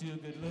books, you're too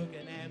good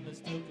looking and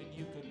mistaken.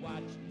 You could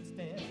watch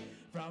instead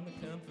from the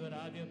comfort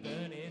of your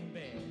burning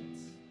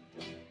beds.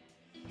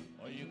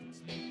 Or you can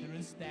sleep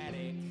through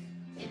static.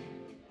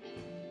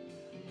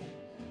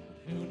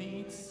 Who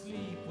needs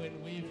sleep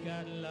when we've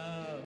got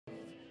love?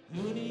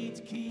 Who needs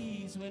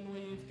keys when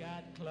we've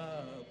got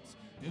clubs?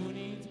 Who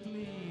needs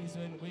pleas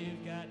when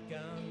we've got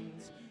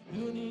guns?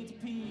 Who needs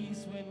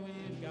peace when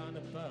we've gone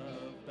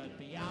above? But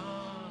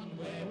beyond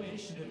where we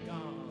should have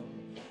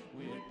gone,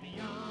 we're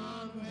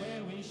beyond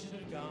where we should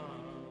have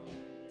gone.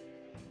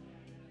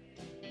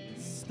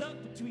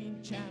 Stuck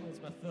between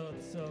channels, my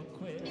thoughts so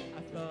quick.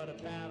 I thought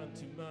about them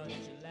too much,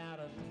 allowed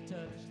them to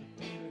touch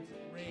the feelings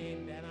that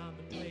rained down on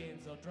the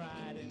plains, all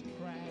dried and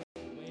cracked,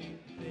 waiting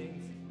for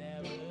things that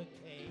never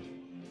came.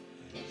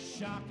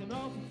 Shock and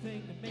awful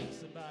thing to make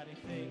somebody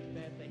think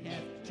that they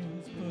have to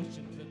choose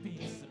pushing for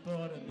peace,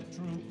 supporting the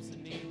troops,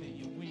 and either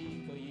you're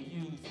weak or you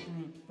use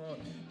fruit. For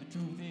the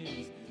truth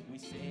is, we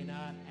say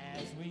not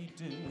as we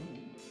do.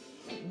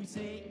 We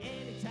say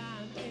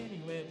anytime,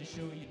 anywhere to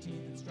show your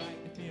teeth and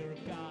strike the fear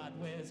of God.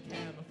 Wears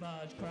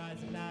camouflage,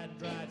 cries at night,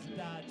 drives a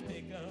dodge,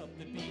 pick up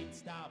the beat,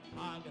 stop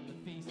hogging the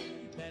feast.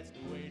 That's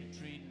the way to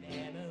treat an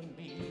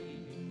enemy.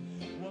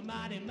 Well,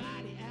 mighty,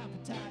 mighty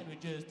appetite, we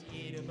just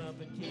eat 'em up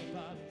and keep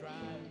on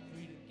driving.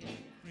 Free to get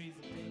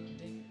freezing,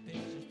 take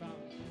pictures from.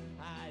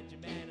 Hide your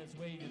manners,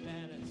 wave your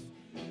banners.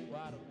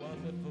 What a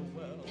wonderful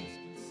world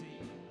can see.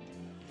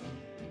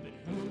 But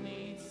who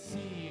needs to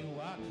see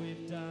what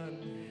we've done?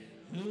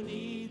 Who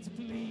needs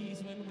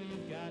police when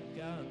we've got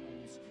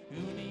guns?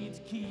 Who needs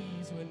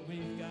keys when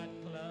we've got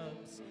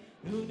clubs?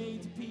 Who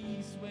needs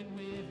peace when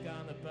we've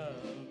gone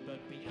above?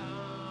 But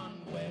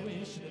beyond where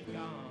we should have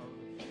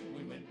gone,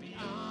 we went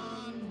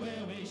beyond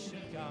where we should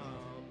have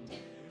gone.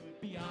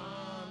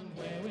 Beyond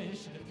where we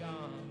should have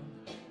gone,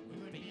 we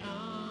went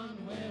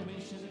beyond where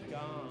we should have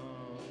gone.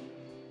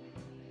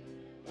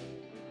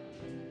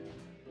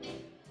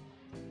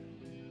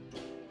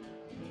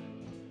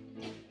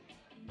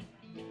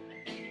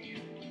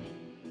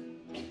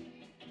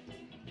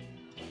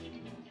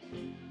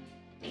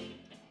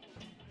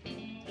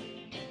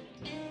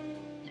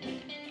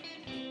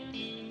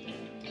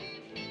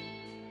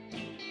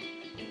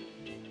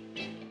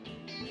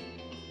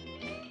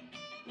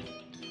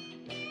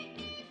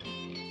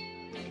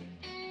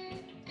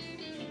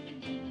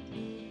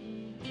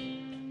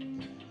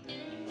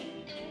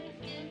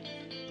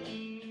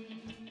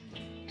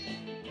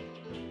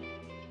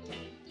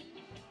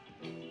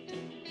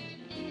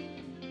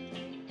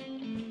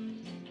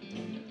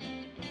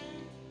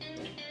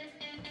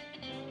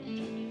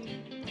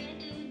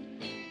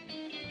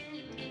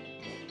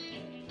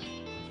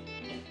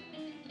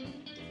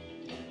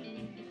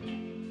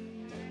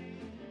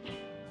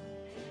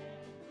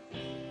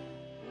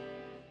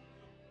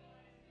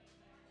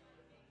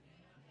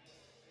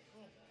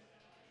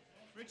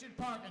 Richard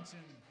Parkinson.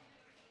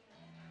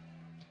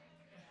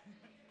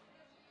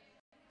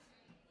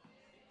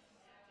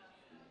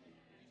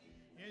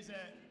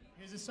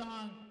 Here's a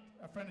song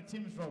a friend of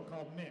Tim's wrote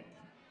called Mick,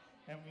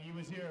 and he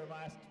was here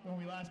when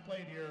we last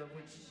played here,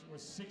 which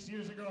was 6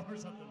 years ago or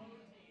something.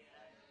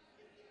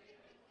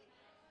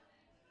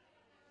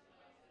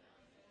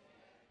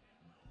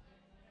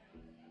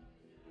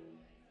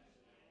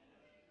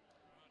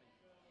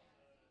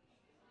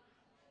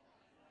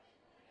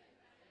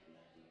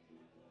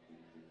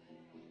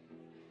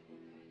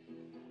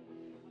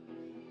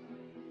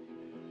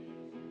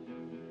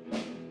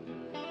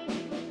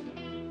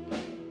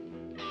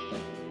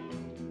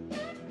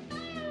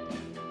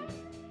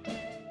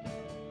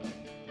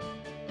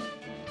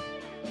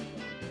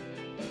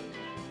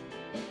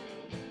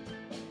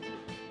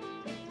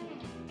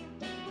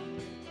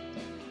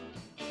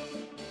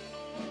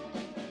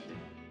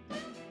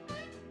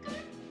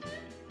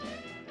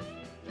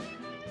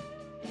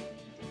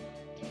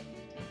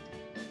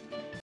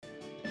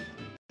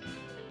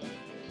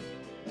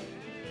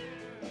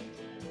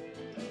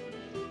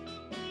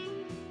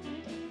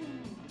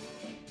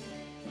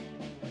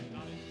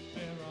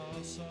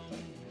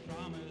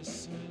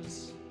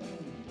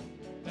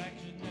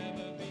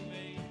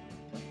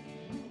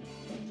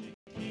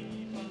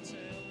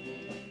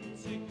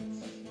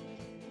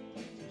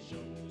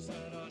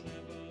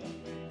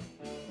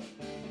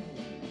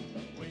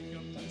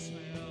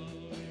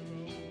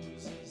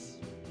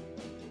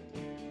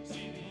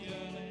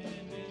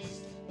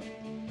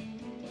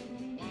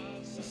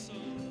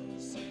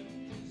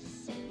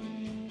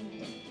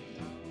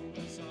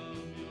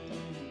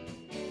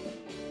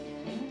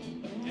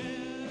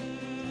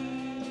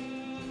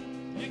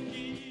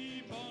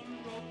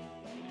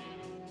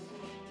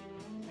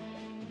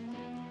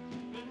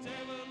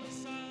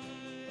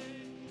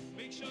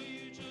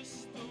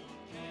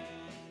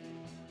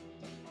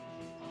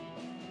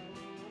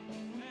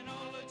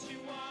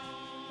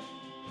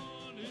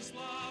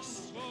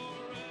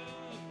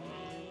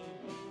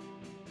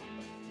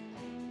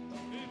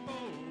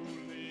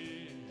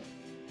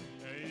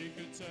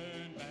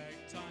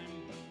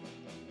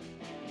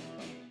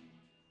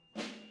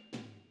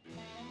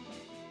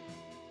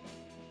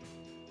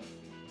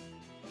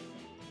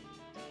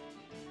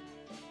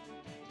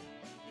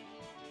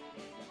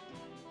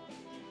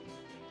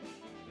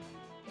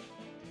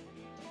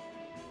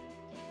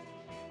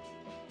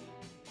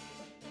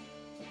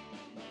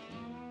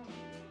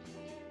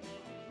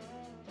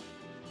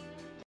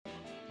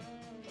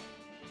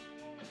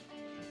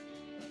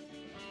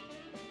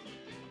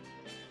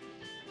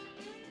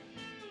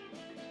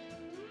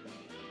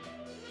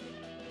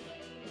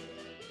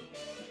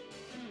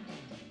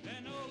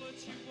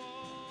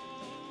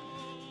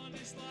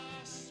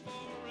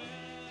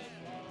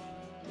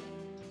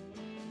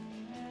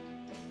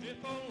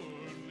 If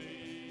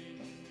only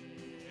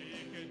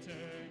you could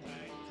turn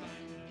back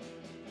time.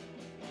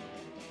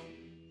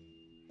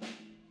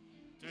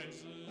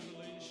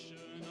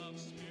 Desolation of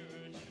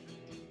spirit,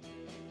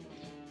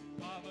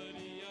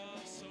 poverty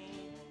of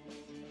soul.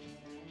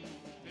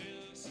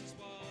 This is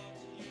what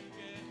you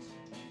get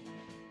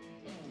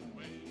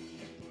when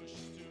you push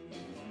too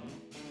far.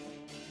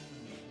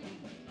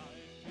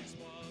 Life is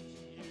what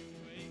you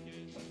make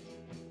it,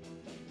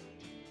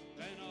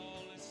 and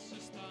all is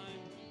just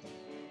time.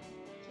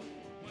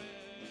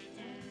 Where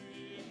do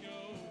you go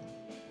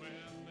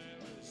when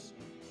there is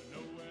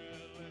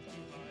nowhere left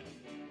to hide?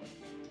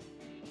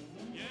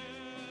 Yeah,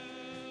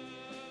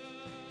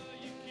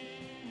 you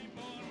keep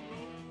on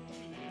rolling.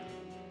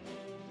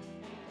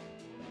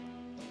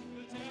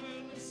 The devil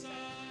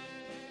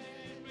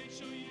inside, make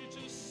sure you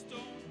just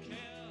don't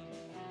care.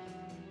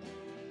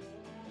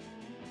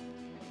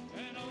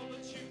 And all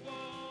that you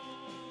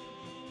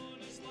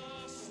want is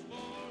lost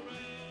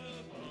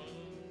forever.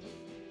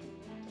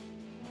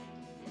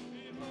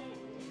 If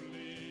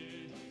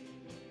only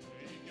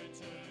you could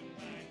turn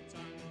back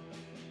time.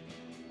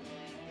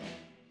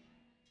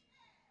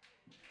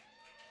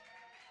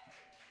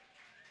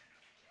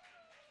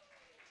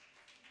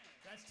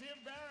 That's Tim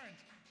Barron.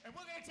 And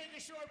we're going to take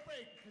a short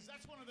break because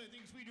that's one of the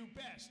things we do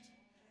best.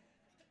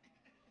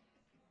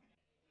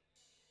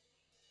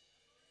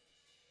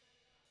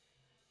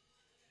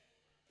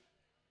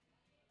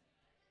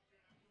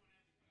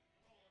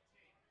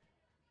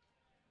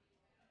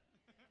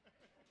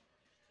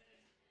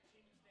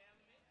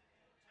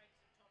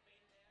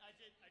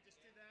 I just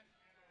did that.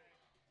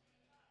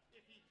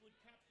 If he would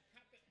cup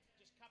it,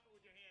 just cup it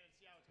with your hand and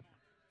see how it's going.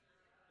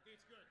 I think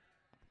it's good.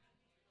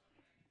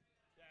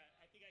 Yeah,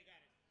 I think I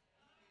got it.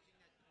 Using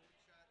that chord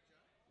chart,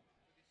 Joe, for this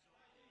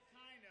song?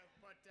 Kind of,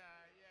 but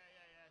yeah.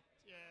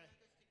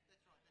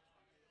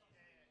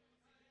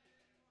 That's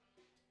right.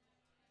 Yeah.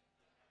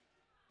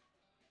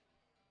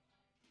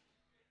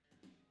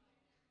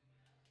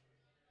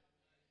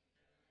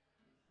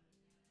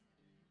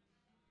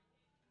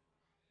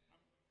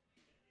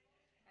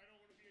 I don't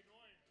want to be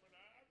annoying, but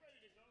I'm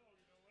ready to go.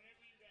 You know,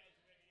 whenever you guys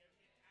are ready.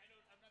 I mean,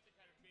 I'm not the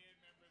kind of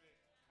band member that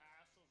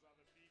hassles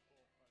other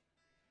people, but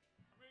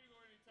I'm ready to go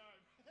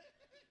anytime. You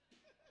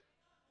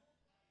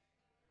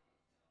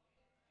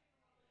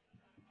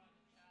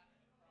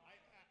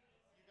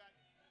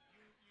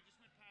just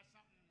went past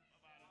something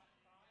about it.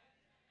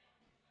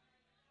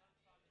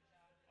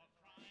 Oh,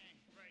 crying.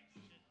 Right.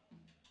 Shit.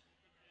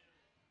 Yeah.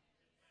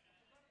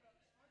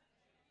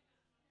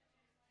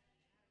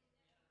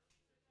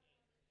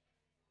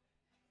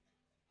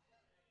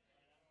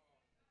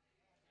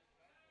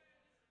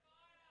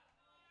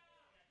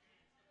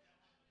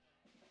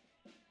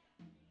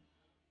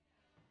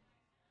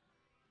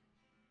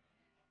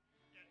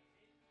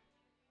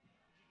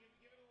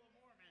 Give it a little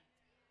more, man.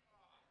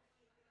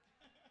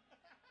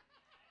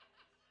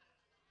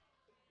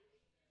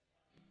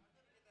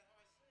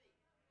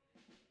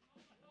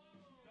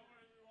 Don't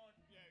worry, we won't.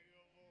 Yeah,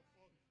 we'll okay.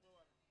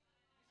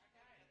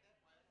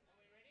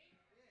 Are we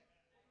ready? Yeah.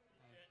 Is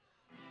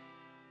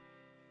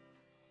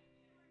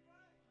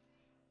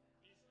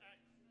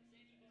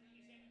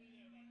anybody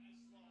there that is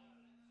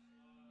slow?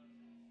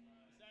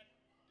 Is that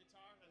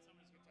guitar? That's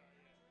somebody's guitar,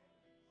 yeah.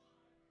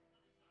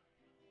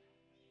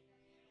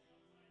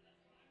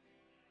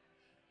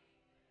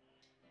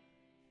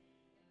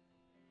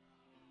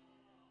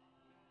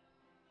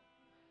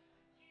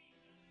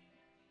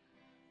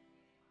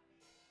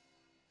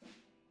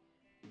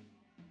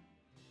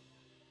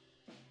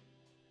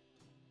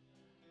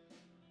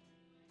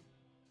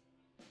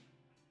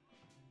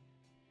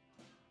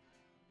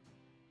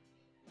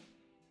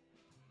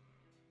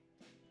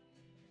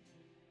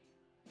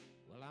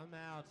 Well, I'm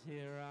out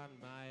here on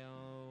my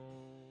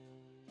own,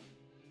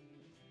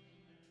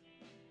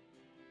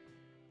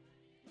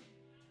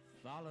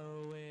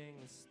 following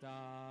a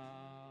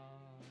star,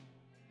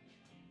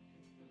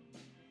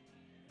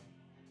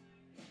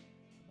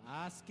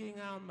 asking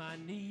on my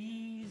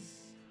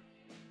knees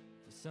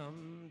for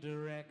some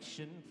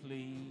direction,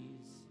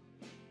 please.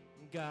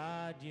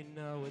 God, you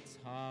know it's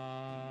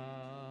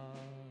hard,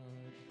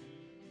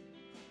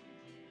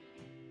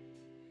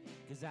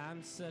 'cause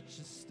I'm such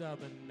a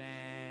stubborn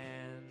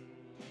man.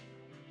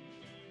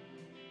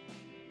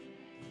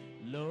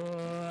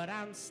 Lord,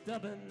 I'm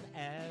stubborn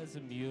as a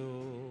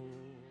mule.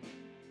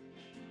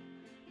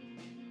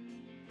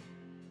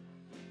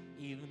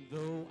 Even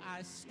though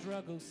I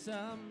struggle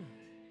some,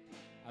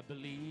 I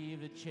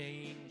believe a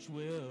change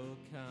will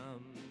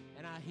come.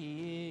 And I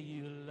hear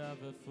you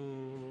love a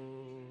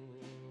fool.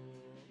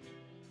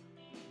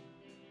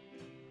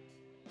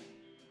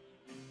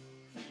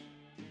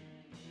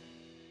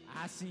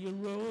 I see a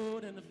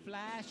road and a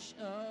flash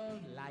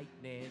of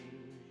lightning.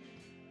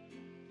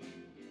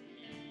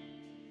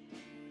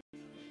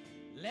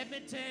 Let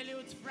me tell you,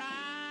 it's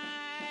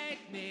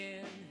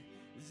frightening.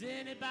 Is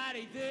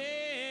anybody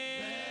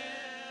there?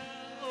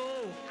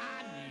 Oh,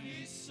 I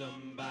need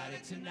somebody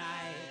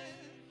tonight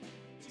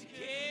to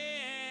care.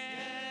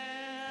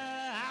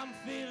 I'm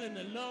feeling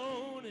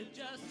alone, it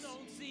just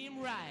don't seem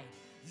right.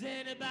 Is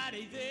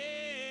anybody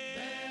there?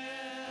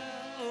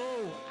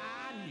 Oh,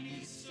 I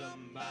need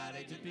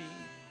somebody to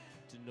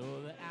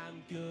know that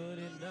I'm good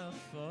enough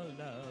for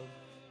love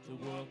to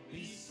walk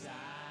beside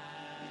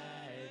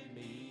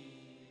me.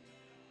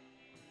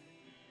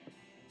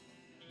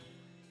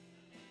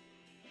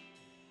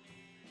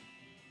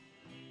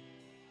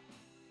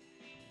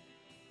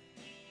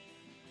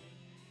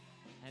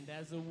 And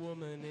as a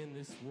woman in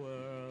this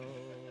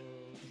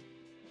world,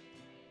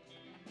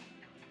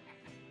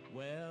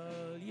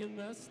 well, you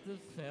must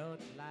have felt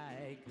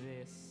like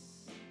this,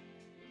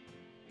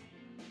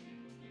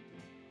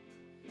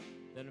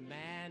 that a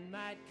man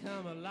might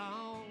come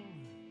along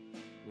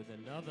with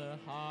another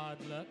hard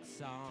luck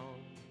song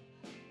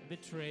and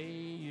betray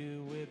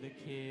you with a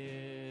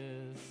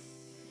kiss.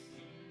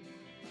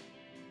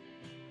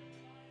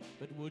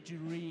 But would you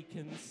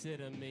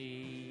reconsider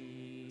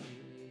me?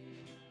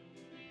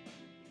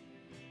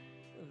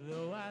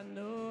 Though I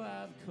know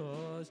I've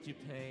caused you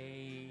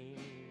pain,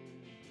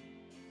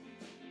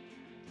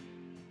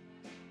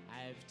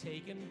 I've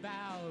taken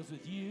vows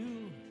with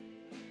you,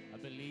 I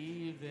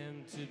believe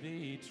them to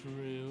be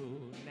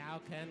true.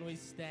 Now can we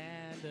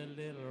stand a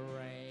little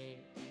rain?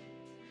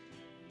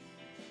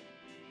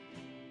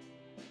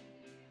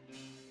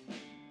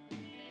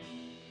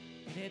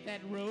 Hit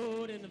that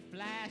road in a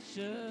flash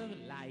of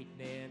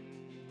lightning.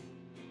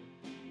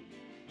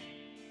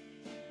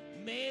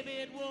 Maybe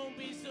it won't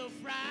be so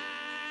frightening.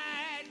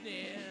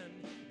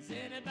 Is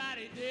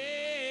anybody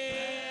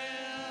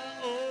there?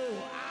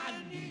 Oh, I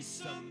need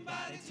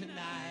somebody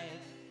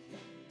tonight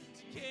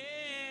to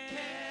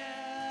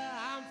care.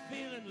 I'm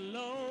feeling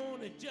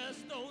alone, it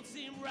just don't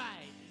seem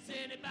right. Is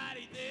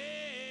anybody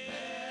there?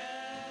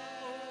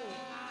 Oh,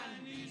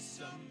 I need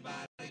somebody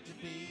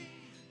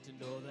to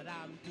know that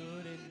I'm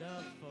good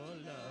enough for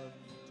love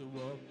to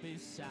walk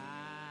beside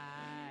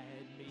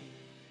me.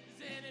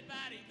 Is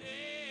anybody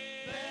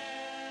there?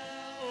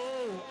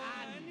 Oh,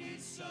 I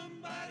need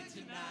somebody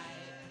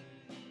tonight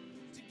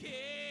to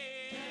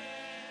care.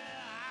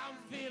 I'm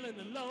feeling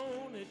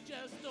alone, it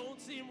just don't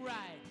seem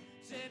right.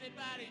 Is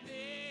anybody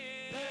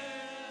there?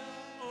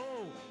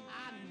 Oh,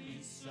 I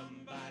need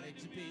somebody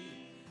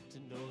to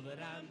know that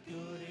I'm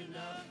good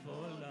enough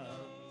for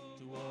love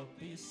to walk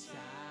beside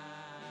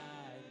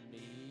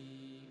me.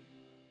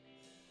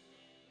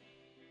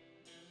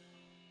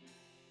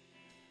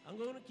 I'm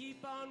gonna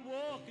keep on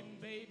walking,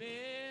 baby.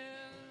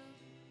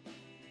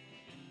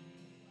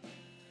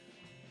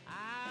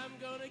 I'm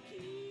gonna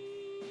keep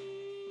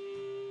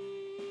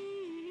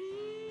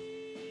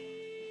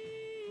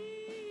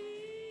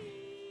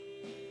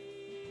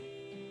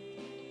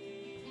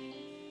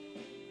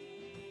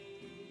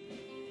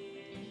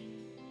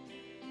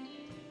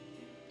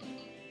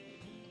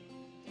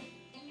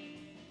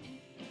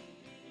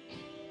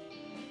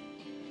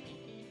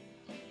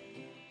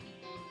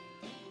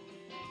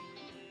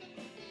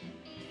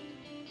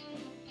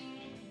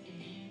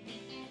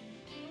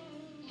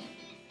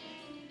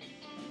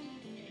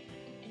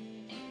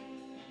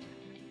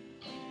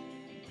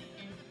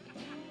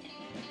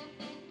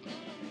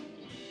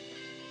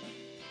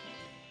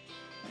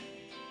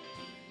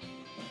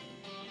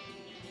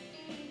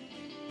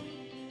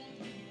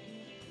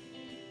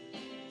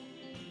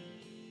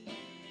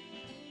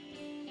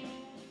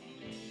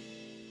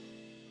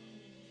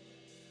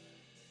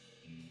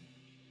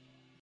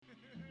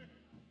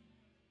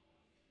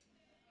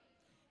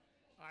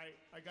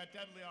I got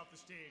Dudley off the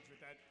stage with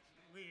that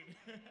lead.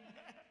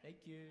 Thank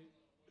you.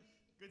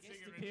 Good Guest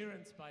singing, Richard.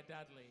 appearance by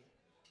Dudley.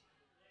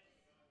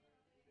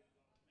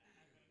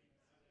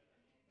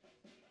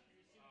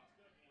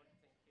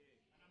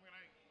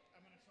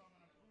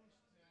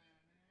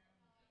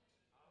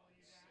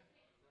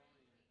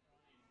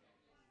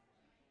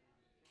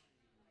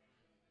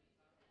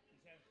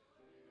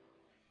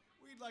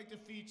 We'd like to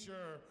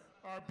feature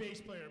our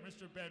bass player,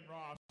 Mr. Ben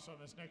Ross, on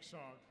this next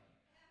song.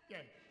 Yeah,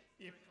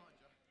 if,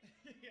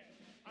 yeah,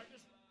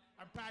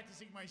 I'm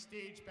practicing my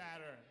stage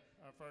pattern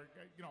for,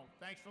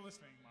 thanks for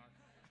listening, Mark.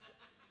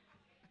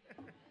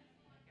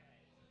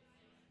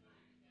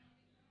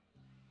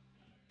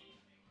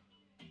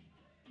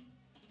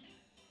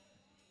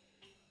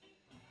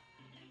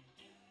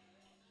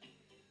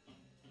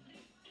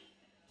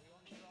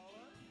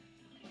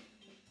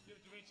 Give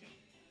it to Richard.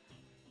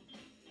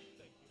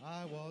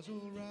 I was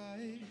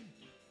alright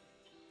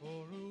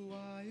for a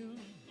while.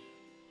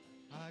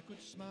 I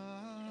could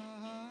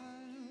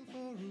smile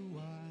for a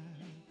while.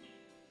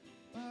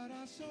 But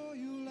I saw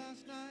you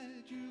last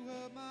night. You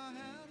held my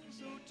hand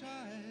so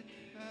tight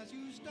as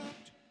you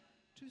stopped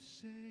to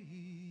say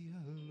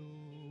hello.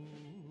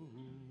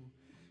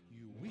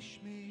 You wish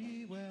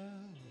me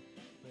well,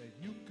 but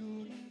you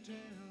couldn't tell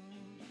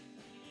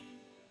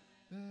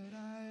that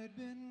I'd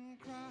been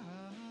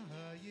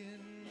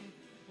crying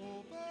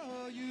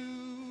over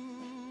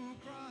you,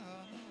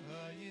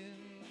 crying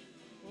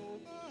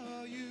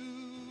over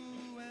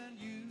you, and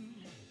you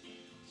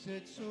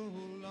said so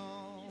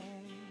long,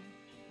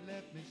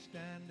 left me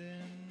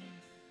standing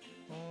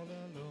all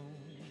alone,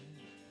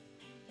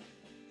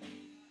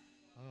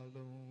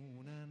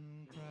 alone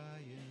and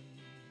crying.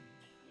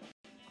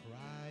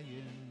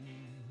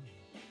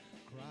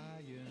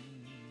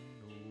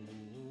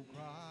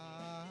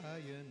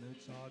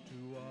 It's hard to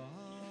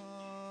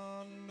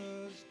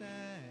understand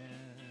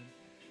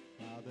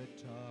how the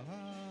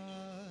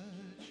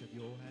touch of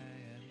your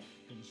hand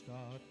can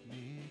start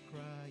me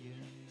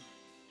crying.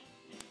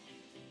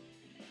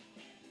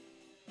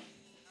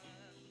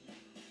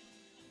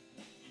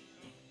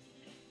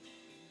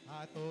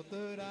 I thought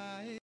that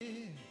I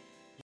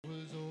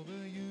was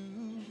over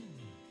you,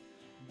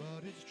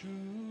 but it's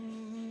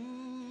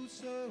true,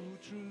 so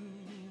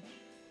true.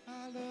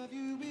 I love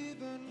you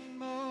even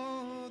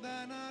more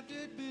than I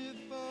did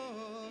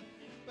before.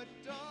 But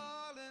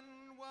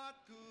darling, what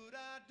could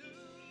I do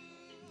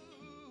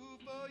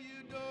for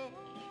you? Don't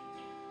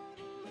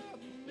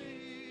love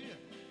me,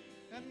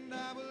 and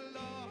I will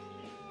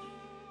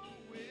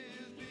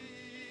always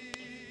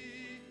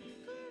be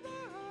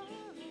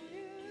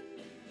crying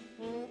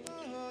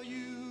over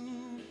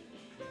you,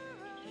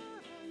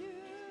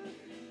 crying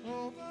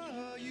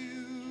over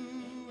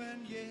you,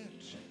 and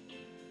yet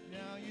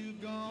now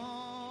you've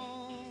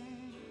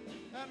gone,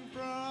 and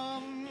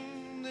from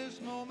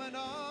this moment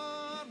on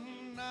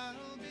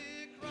I'll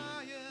be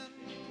crying,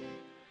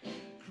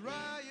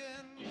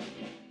 crying,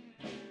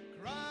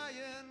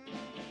 crying,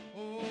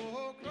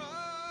 oh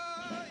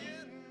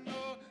crying,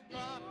 oh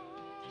crying,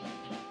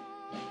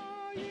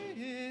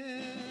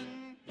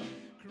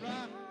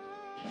 crying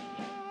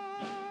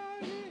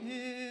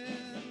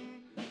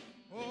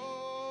over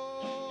you.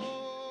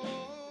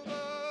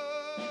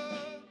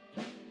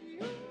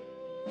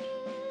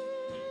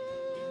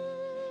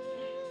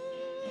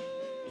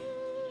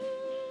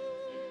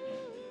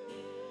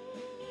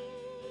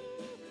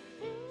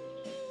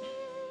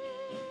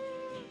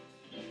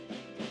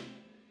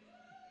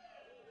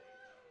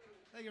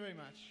 Thank you very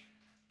much.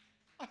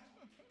 That's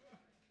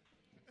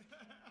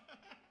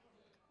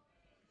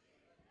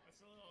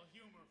a little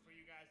humor for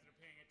you guys that are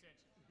paying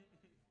attention.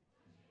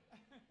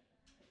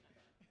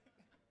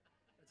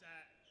 What's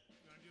that?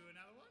 You want to do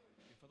another one?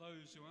 And for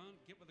those who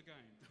aren't, get with the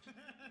game.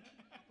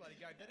 Bloody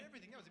gave that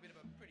everything. That was a bit of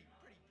a pretty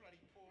bloody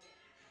poor.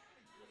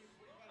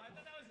 I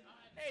thought that was.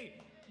 Hey,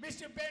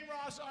 Mr. Ben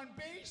Ross on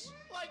bass?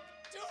 Like,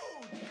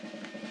 dude!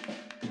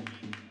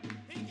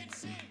 He can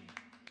sing.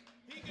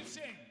 He can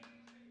sing.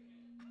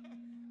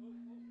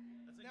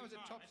 That was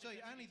a top C.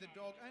 Only the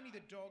dog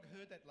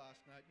heard that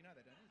last note. You know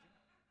that, don't you?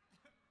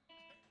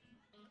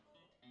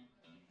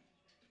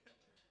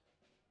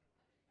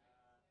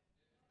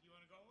 You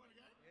want to go one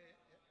again? Yeah.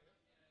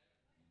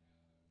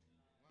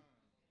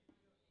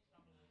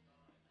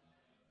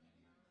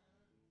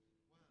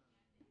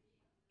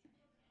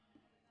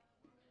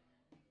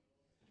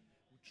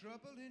 With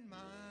trouble in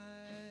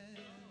mind,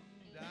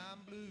 I'm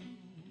blue,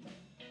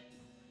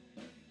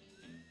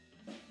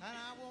 and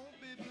I won't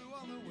be blue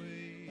on the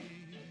way,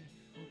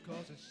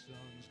 because the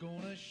sun's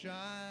gonna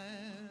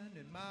shine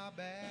in my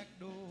back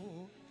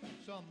door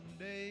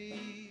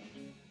someday.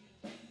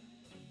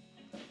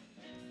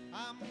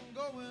 I'm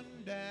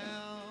going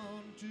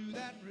down to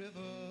that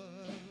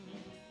river,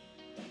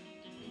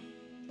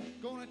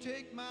 gonna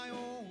take my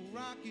old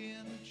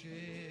rocking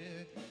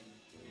chair.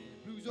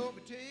 Blues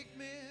overtake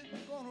me,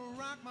 gonna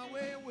rock my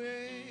way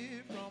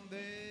away from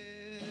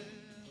there.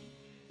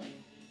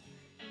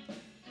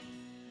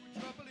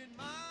 With trouble in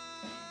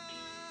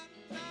mind,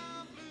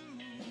 I'm blue.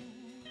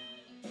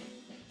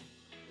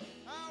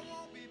 I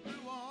won't be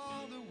blue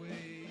all the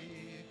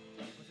way,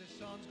 'cause the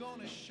sun's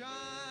gonna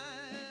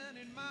shine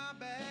in my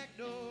back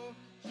door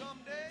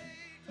someday.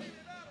 Take me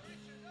about a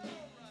Richard,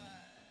 all right.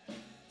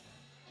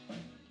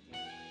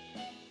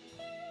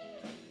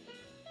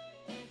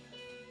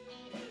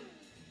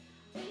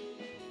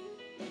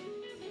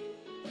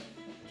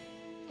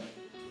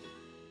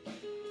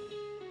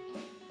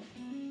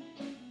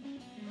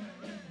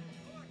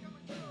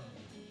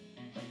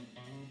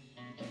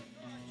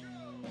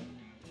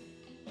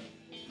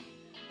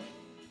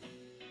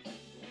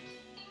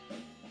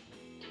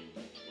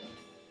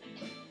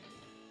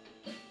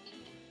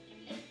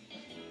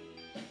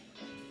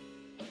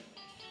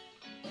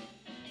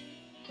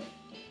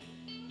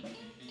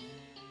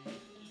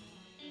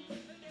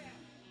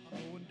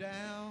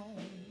 Down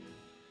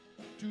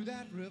to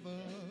that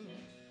river,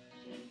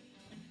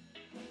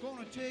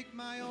 gonna take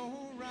my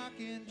old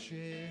rocking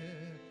chair.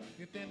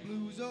 If them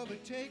blues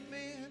overtake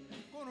me,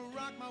 gonna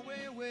rock my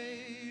way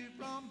away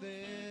from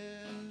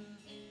there.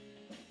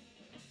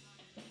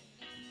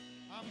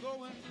 I'm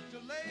going to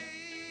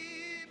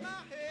lay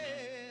my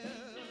head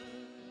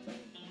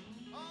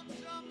on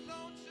some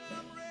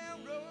lonesome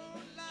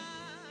railroad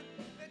line.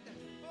 Let the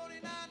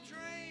 49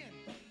 train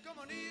come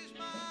on, ease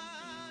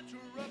my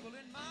trouble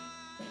in mind.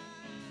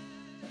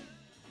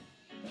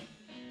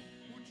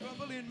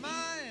 Trouble in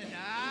mind,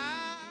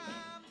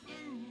 I'm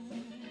blue.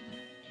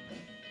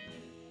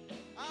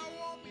 I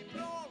won't be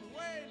blown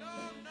away, no,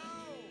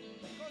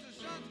 'cause the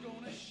sun's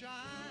gonna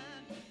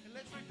shine. And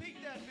let's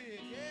repeat that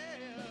bit,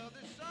 yeah,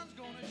 the sun's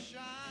gonna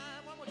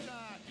shine. One more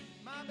time,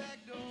 my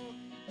back door,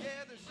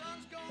 yeah, the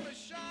sun's gonna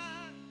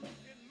shine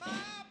in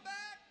my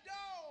back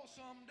door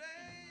someday.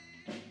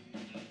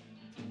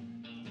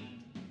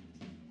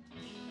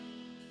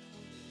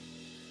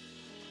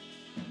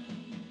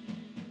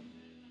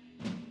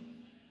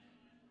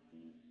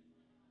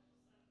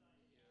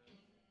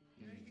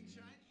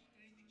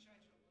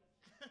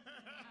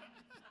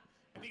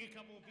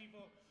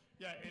 people.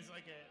 Yeah, it's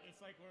like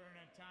we're in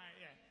a time.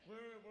 Yeah,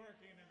 we're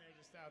working and they're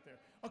just out there.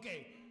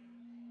 Okay.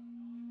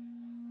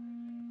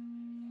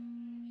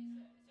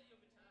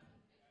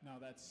 No,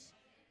 that's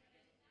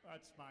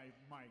my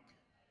mic.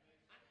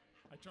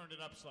 I turned it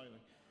up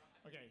slightly.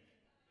 Okay,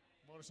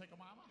 Motorcycle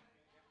Mama.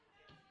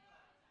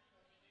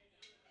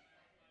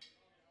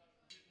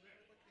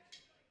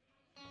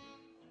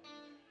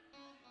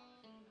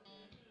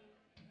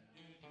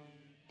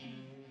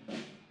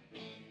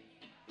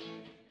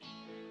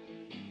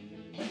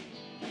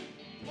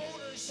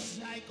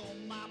 Motorcycle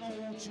Mama,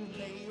 won't you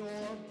lay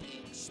your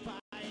big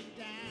spike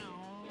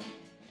down?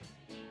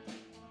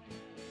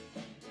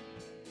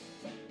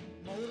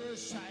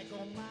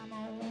 Motorcycle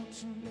Mama,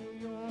 won't you lay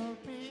your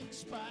big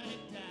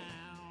spike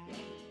down?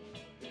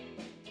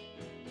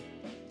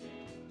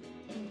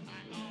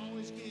 I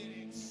always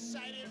get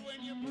excited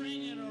when you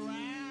bring it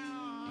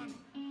around.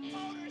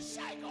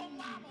 Motorcycle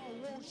Mama,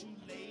 won't you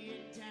lay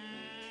it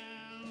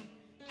down?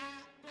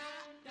 Ah, ah,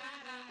 ah,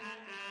 ah,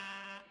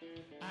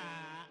 ah, ah,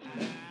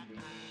 ah,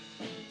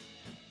 ah.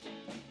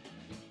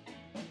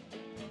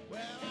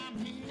 Well, I'm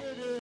here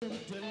to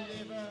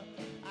deliver.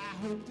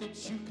 I hope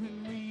that you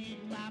can read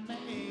my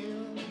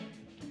mail.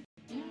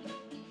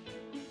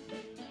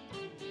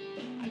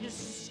 I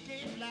just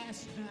escaped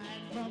last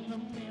night from the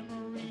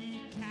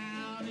Memory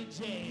County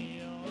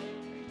Jail.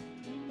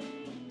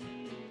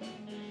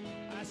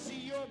 I see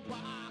your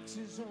box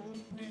is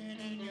open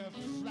and your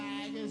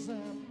flag is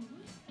up.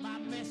 My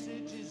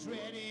message is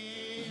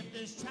ready if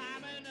there's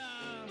time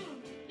enough.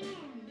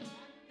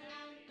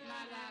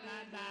 La la la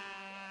la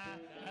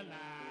la la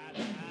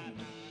la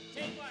la.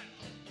 Take one.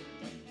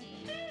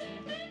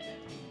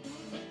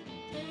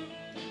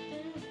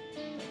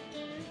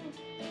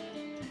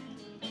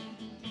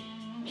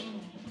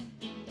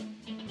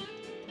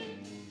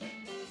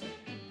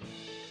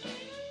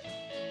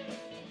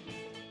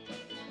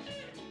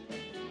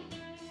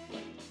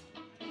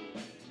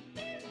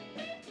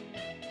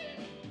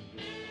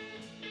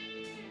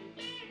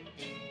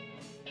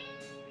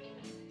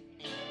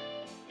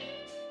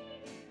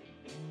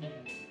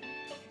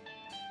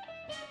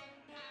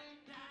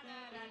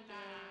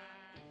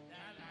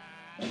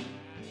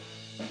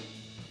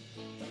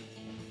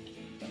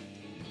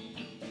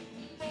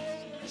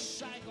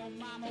 Motorcycle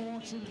Mama,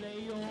 won't you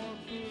lay your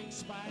big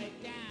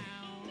spike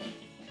down?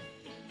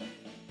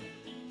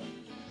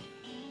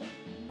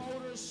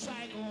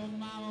 Motorcycle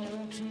Mama,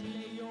 won't you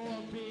lay your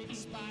big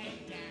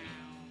spike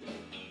down?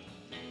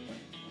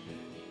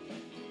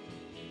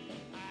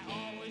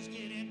 I always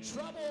get in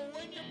trouble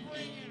when you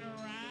bring it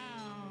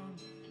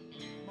around.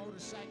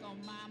 Motorcycle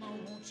Mama,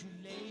 won't you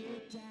lay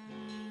it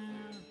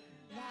down?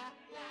 La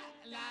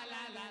la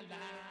la la la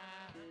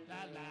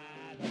la la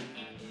la la.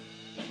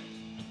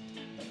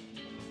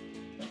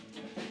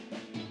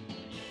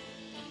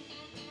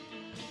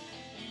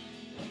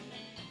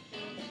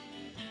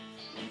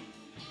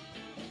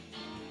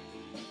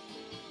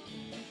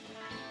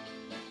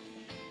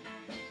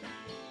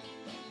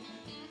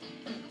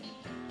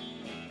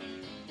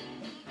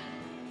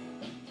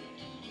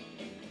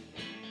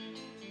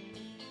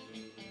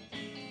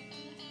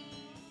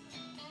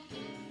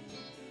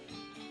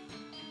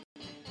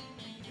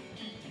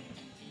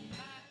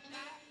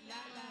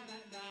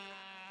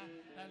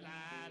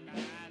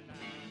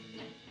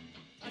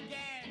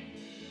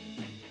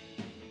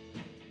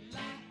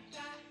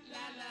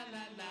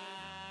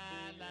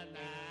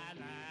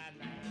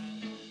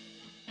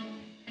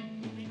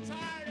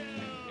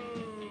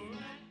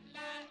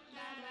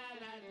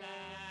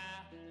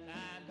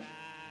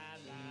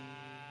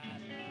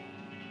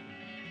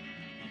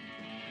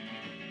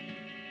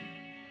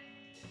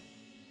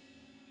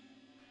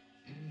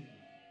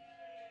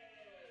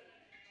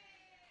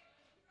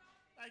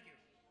 Thank you.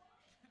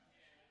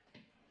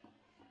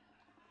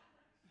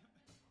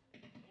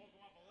 I woke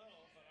him up a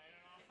little, but I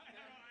don't know.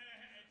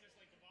 It's just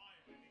like the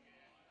volume. I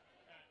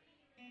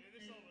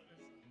think.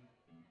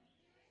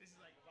 This is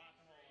like rock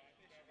and roll. I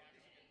think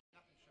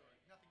Nothing short.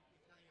 Nothing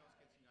else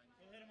gets you 90.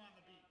 we'll hit him on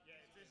the beat.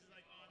 Yeah, this is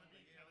like on the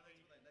beat. Yeah, Kind of thing.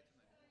 that's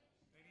what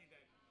They need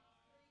that. It's got to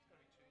be true. It's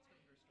got to be very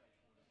straightforward.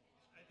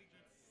 I think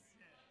that's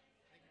yeah.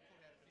 I think we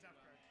pulled out a The few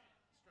tough card.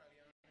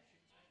 Australian tunes.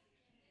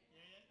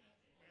 Yeah.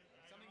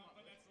 Something like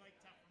But that's like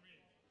tough for me.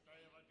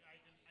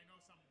 I know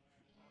some.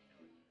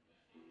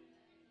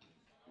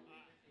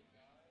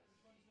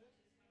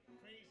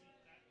 Crazy.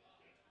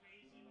 That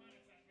crazy one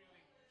is that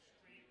really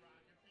straight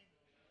rocket thing.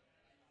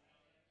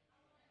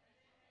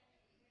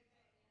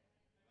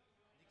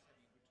 Nick's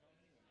having a good time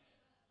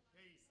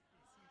anyway.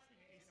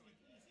 Yeah,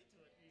 he's into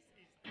it.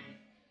 He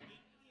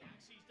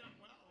actually he's done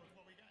well with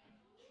what we got.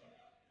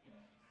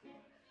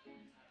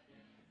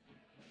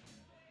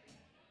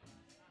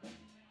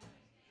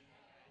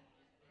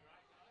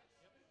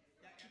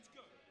 Yeah, it's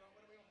good. Well,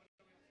 what are we on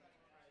starting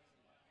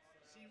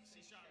crazy?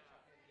 C sharp.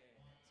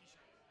 C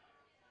sharp.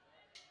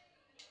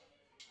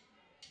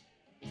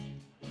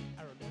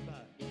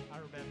 I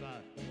remember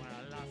when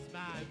I lost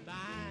my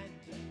mind.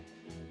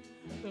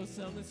 The Oh,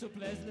 something so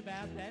pleasant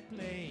about that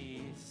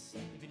place.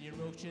 Even your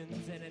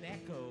emotions and an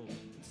echo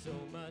in so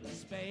much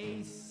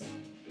space.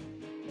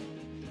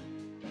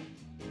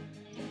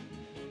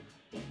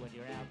 When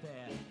you're out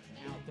there,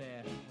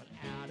 but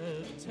out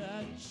of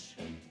touch.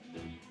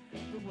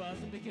 It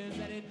wasn't because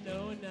I didn't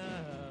know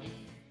enough.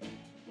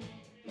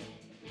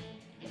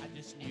 I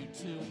just knew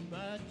too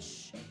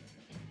much.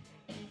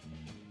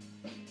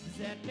 Does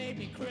that make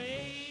me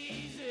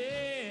crazy?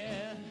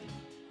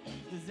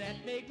 Does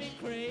that make me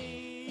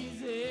crazy?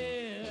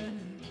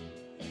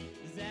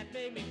 Does that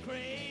make me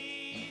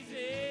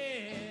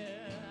crazy?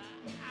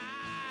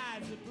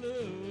 Eyes are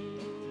blue.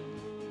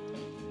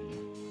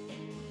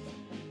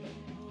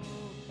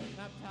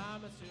 I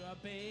promise you I'll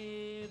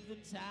bathe the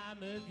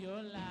time of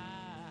your life.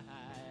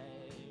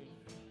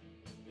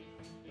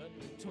 But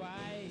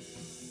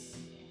twice,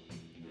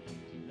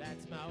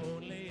 that's my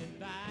only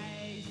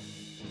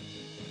advice.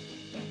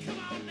 Come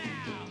on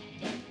now!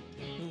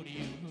 Who do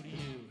you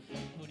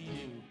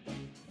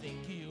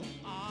think you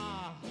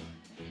are?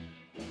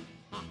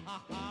 Ha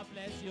ha ha,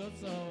 bless your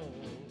soul.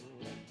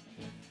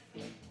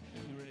 You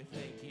really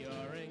think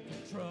you're in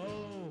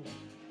control?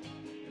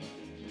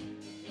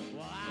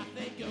 Well, I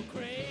think you're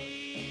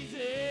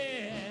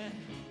crazy.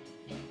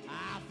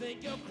 I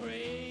think you're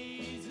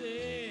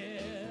crazy.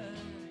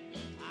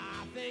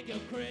 I think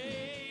you're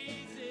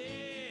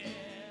crazy.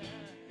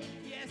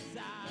 Yes, I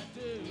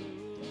do.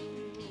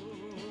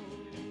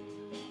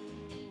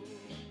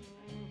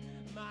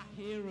 My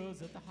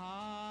heroes at the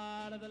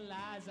heart of the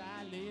lies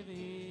I live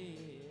in.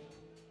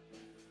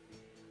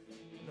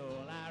 And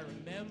all I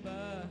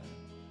remember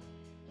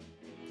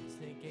is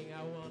thinking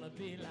I wanna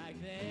be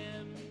like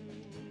them.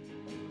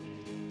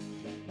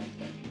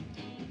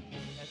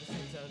 Ever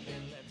since I was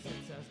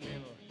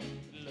little,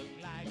 it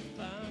looked like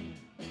fun.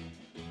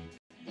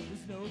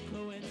 There's no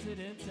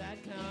coincidence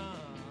I'd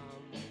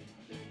come.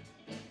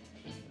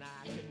 And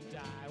I can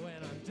die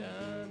when I'm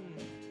done.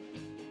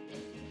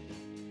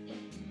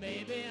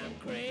 Maybe I'm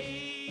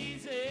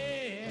crazy.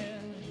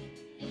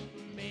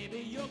 Maybe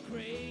you're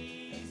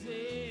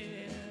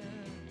crazy.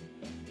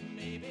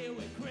 Maybe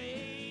we're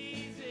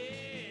crazy.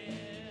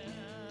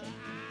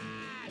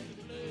 Eyes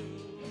are blue.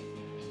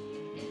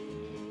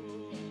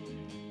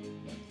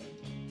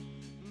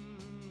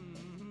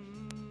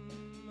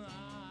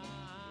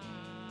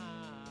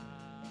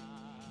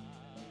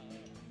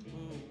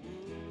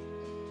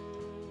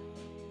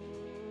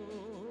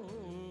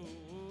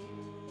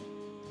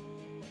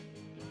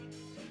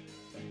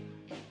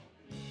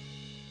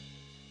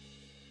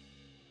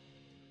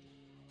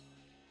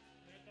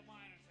 There's the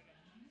minors in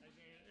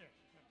it.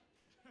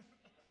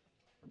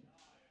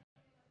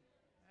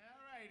 All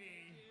righty.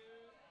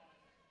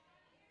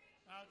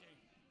 Okay.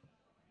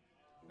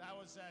 That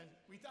was,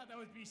 we thought that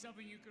would be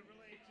something you could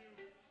relate to.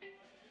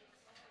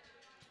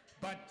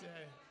 But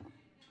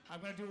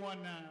I'm going to do one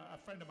a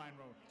friend of mine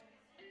wrote.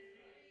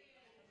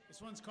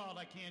 This one's called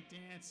I Can't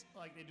Dance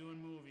Like They Do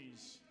in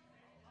Movies.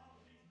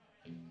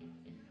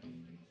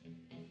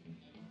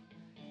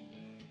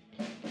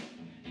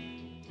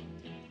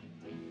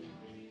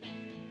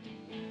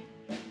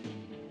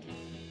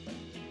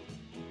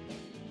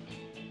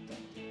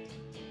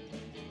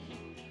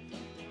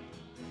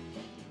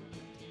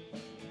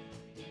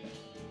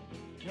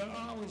 You're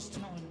always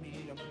telling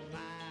me to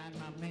mind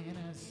my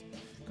manners,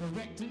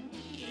 correcting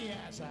me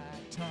as I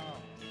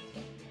talk.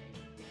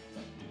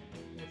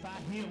 If I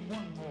hear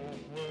one more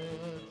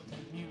word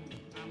from you,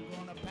 I'm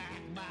gonna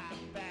pack my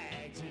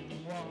bags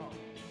and walk.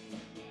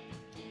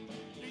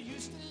 You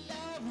used to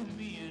love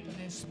me in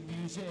this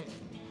music,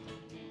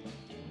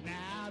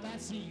 now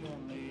that's the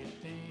only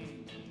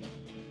thing.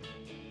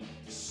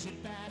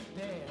 Sit back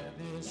there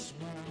this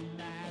one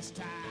last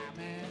time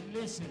and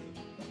listen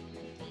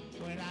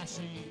when I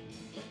sing.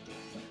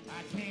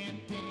 I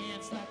can't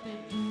dance like they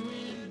do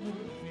in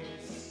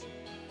movies,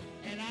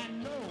 and I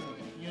know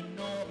you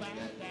know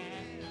about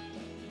that.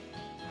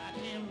 I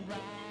can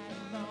ride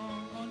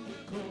along on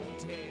your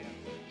coattail.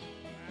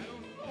 I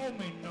don't owe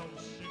me no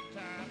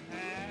shit-time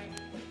hat.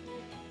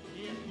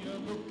 If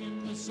you're looking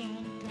for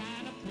some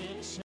kind of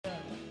picture,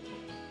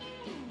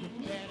 you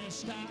better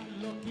start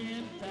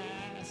looking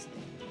fast.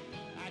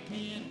 I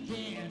can't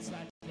dance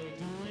like they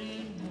do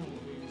in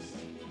movies,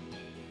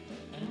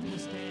 and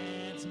this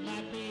dance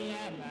might be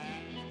our life.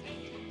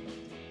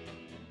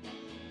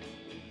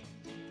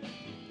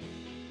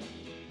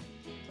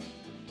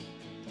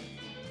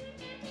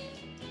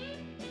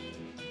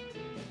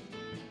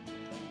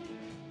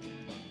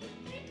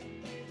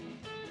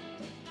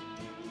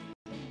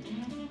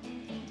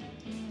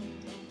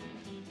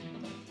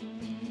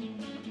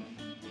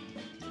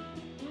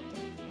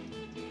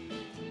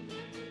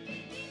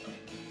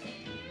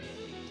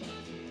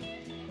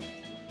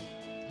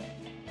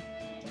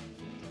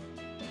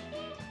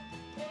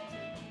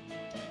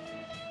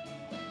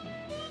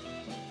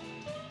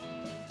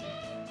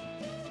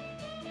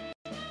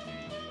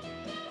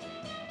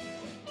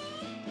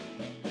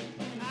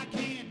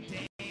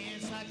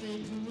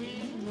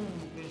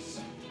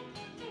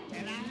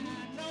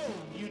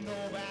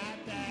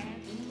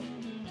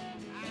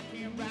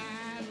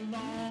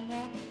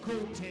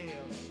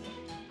 coattails.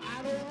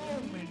 I don't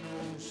own me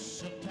no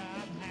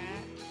sometime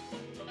hat.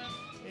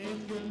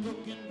 If you're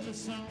looking for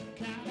some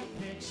kind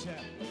of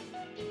picture,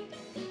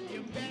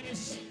 you better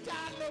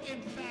start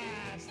looking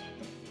fast.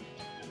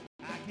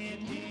 I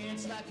can't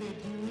dance like they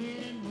do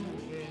in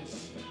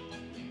movies,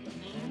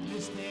 and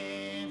this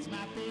dance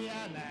might be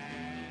our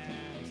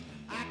last.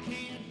 I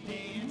can't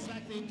dance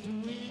like they do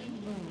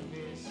in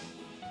movies,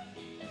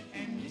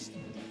 and this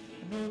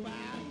know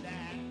about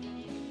that.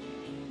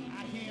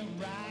 I can't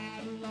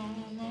ride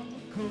along on the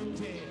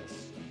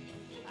coattails.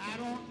 I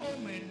don't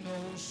own me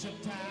no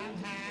sometime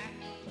hat.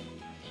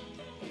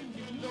 If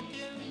you're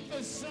looking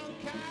for some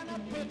kind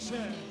of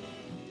picture,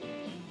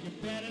 you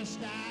better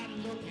start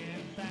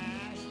looking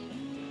fast.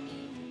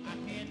 I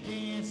can't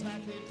dance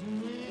like they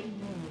do in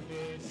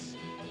movies.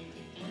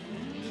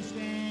 This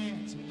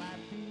dance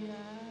might be our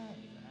life.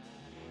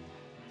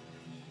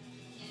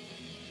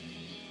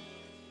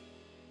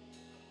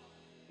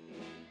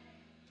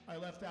 I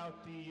left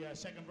out the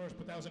second verse,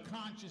 but that was a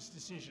conscious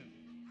decision.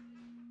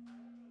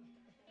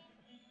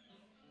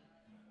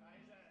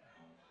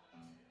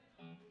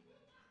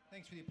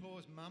 Thanks for the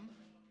applause, Mum.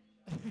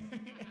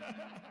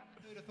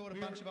 Who'd have thought a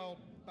bunch of old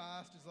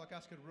bastards like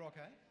us could rock,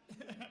 eh?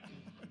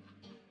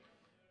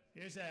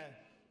 Here's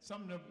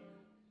something to,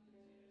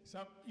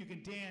 you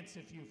can dance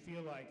if you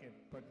feel like it,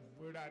 but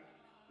we're not,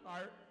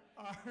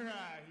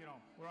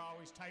 we're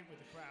always tight with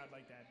the crowd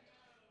like that.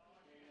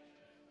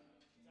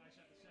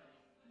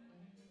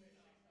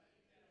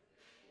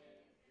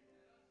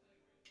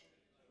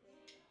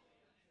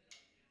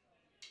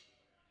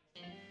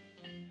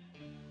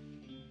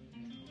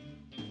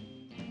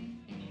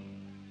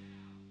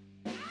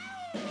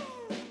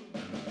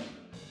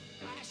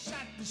 I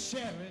shot the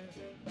sheriff,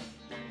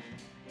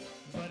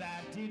 but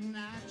I did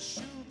not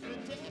shoot the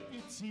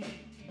deputy.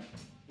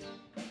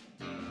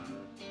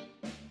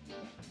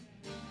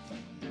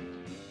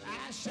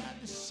 I shot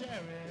the sheriff,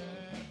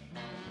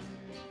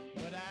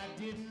 but I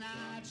did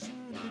not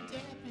shoot the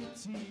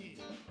deputy.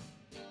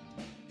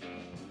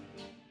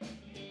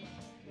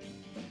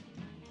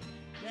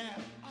 Yeah,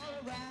 all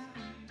around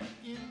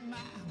in my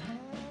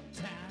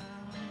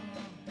hometown,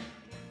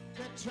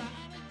 they're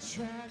trying to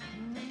track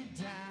me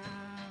down.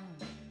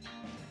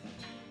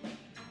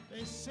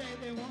 They say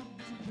they want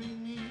to bring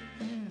me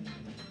in,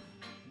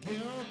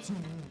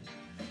 guilty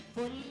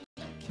for the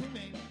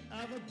killing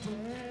of a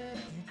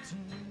deputy,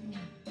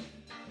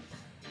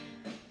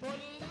 for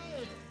the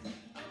life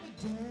of a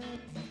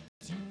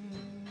deputy.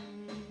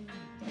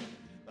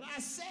 But I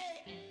say,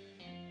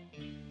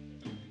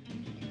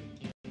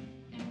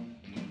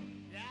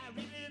 yeah, I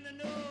read it in the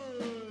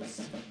news.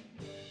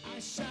 I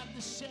shot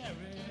the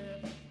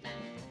sheriff,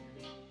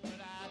 but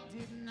I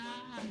did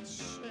not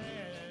share.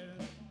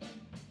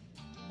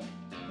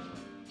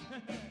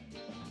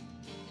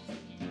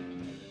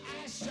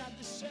 I shot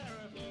the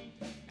sheriff,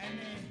 and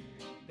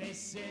they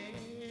say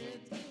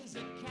it is a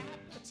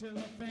capital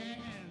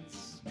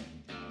offense.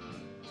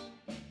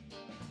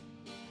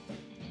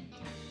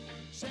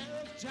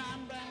 Sheriff John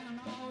Brown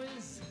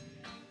always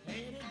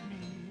hated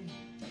me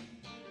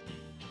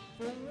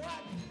for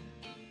what?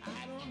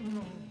 I don't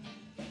know.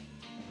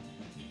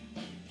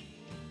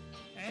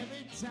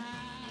 Every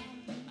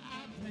time I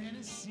plant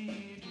a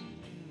seed,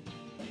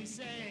 he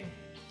say,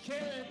 kill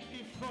it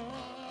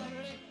before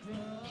it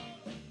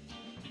grows.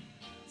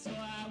 So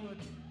I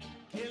would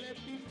kill it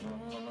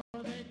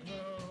before they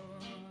grow.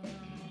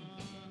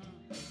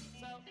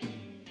 So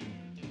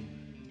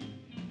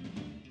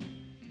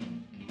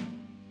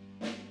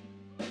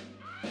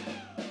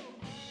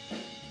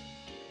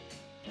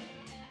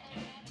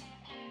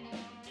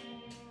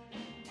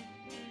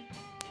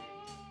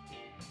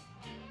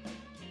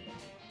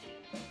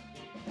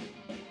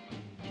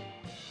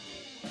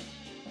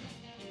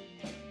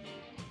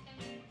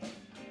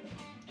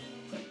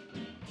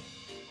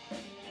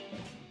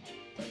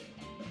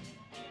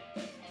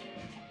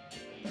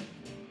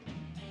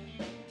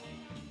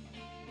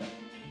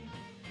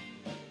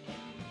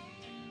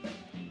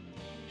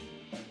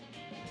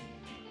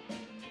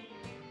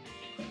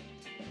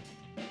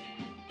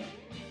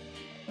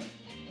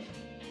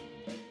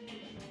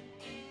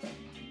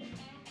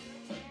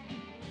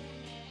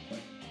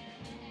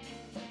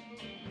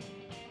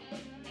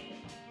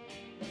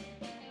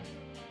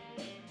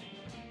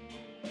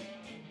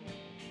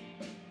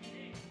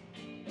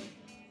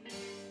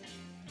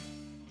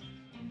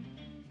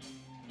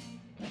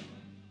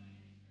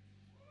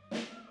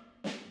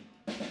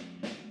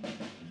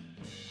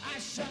I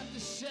shot the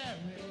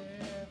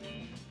sheriff,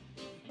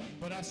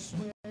 but I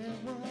swear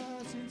it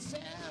was in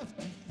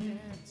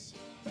self-defense.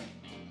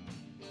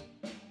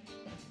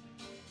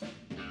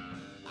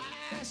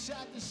 I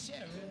shot the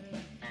sheriff,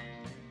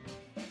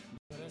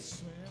 but I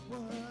swear it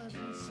was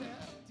in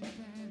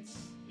self-defense.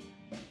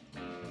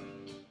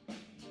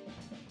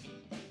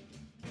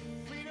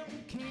 Freedom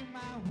came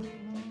my way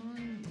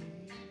one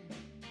day,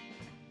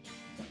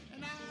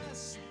 and I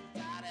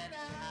started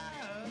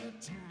out of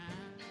time.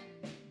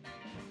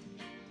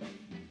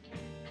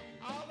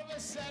 All of a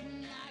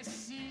sudden I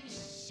see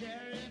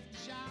Sheriff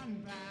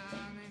John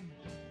Brown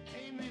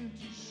aiming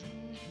to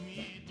shoot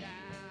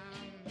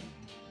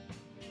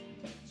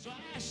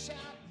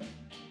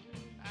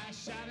I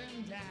shot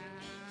him down.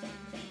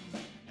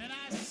 And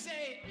I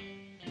say,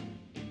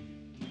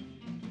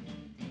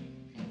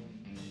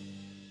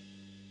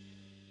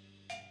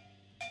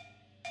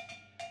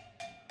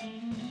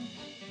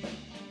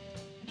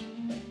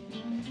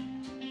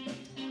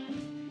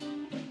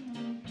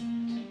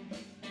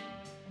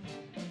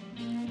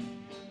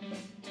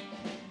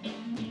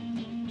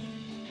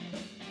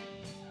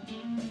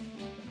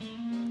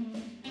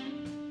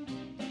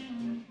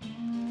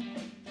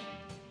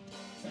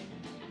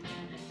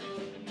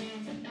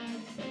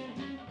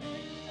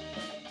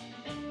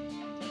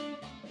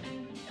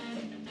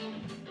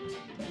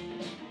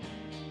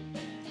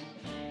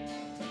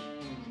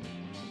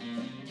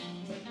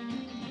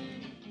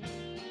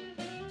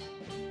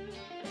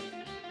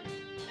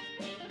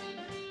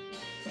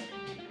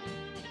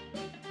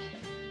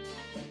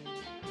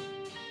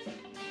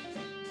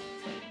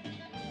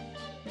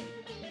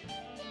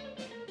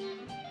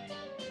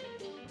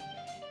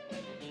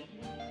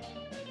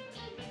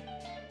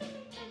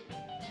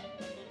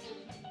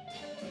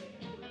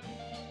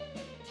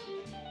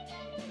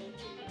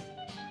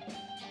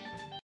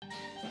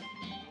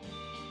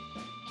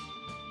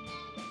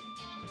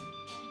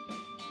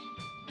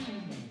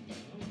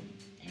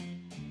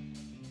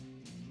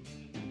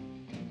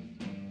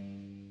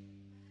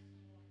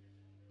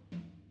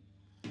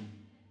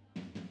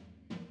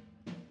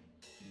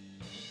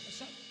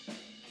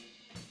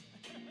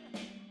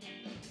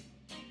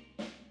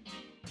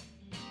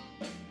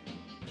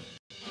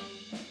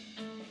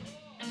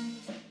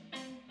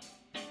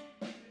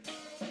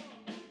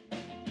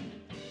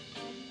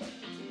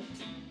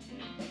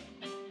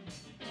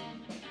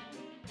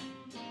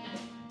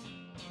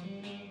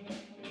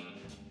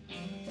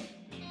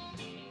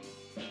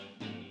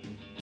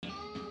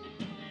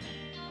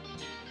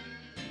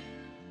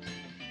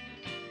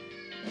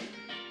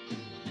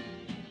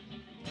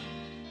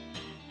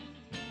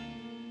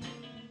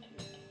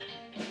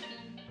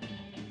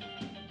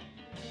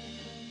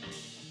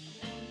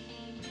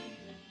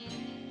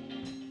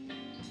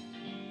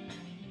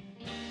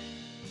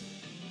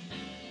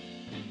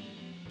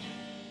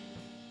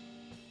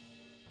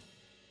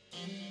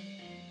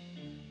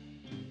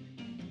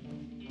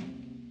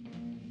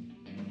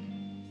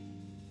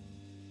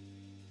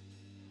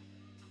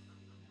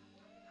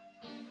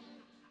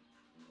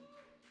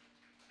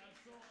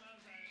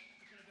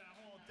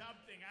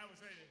 thing. I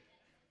was ready to.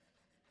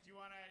 Do you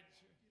want to?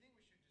 You think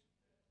we should just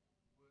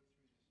work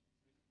through this?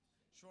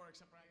 Sure,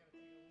 except for I got to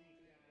take a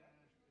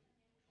leak.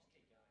 Just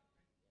keep going.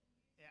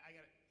 Yeah, I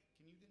got to.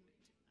 Can you then? I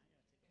got to take.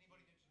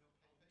 Anybody need to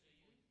do a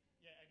PP?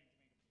 Yeah, I need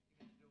to make.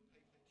 You need to do a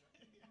PP. You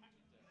need to do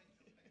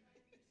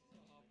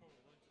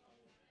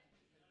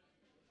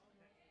a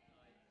PP.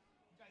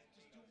 Guys,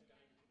 just do.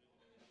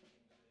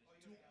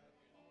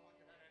 Oh,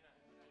 you gotta go.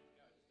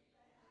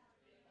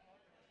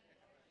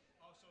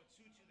 Oh, so it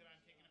suits you that I'm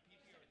taking a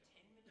PP or a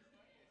 10-minute break?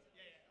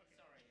 Yeah, okay.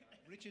 Sorry.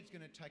 Richard's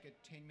going to take a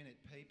 10-minute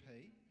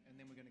PP, and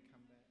then we're going to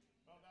come back.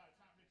 Oh, no,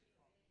 it's not.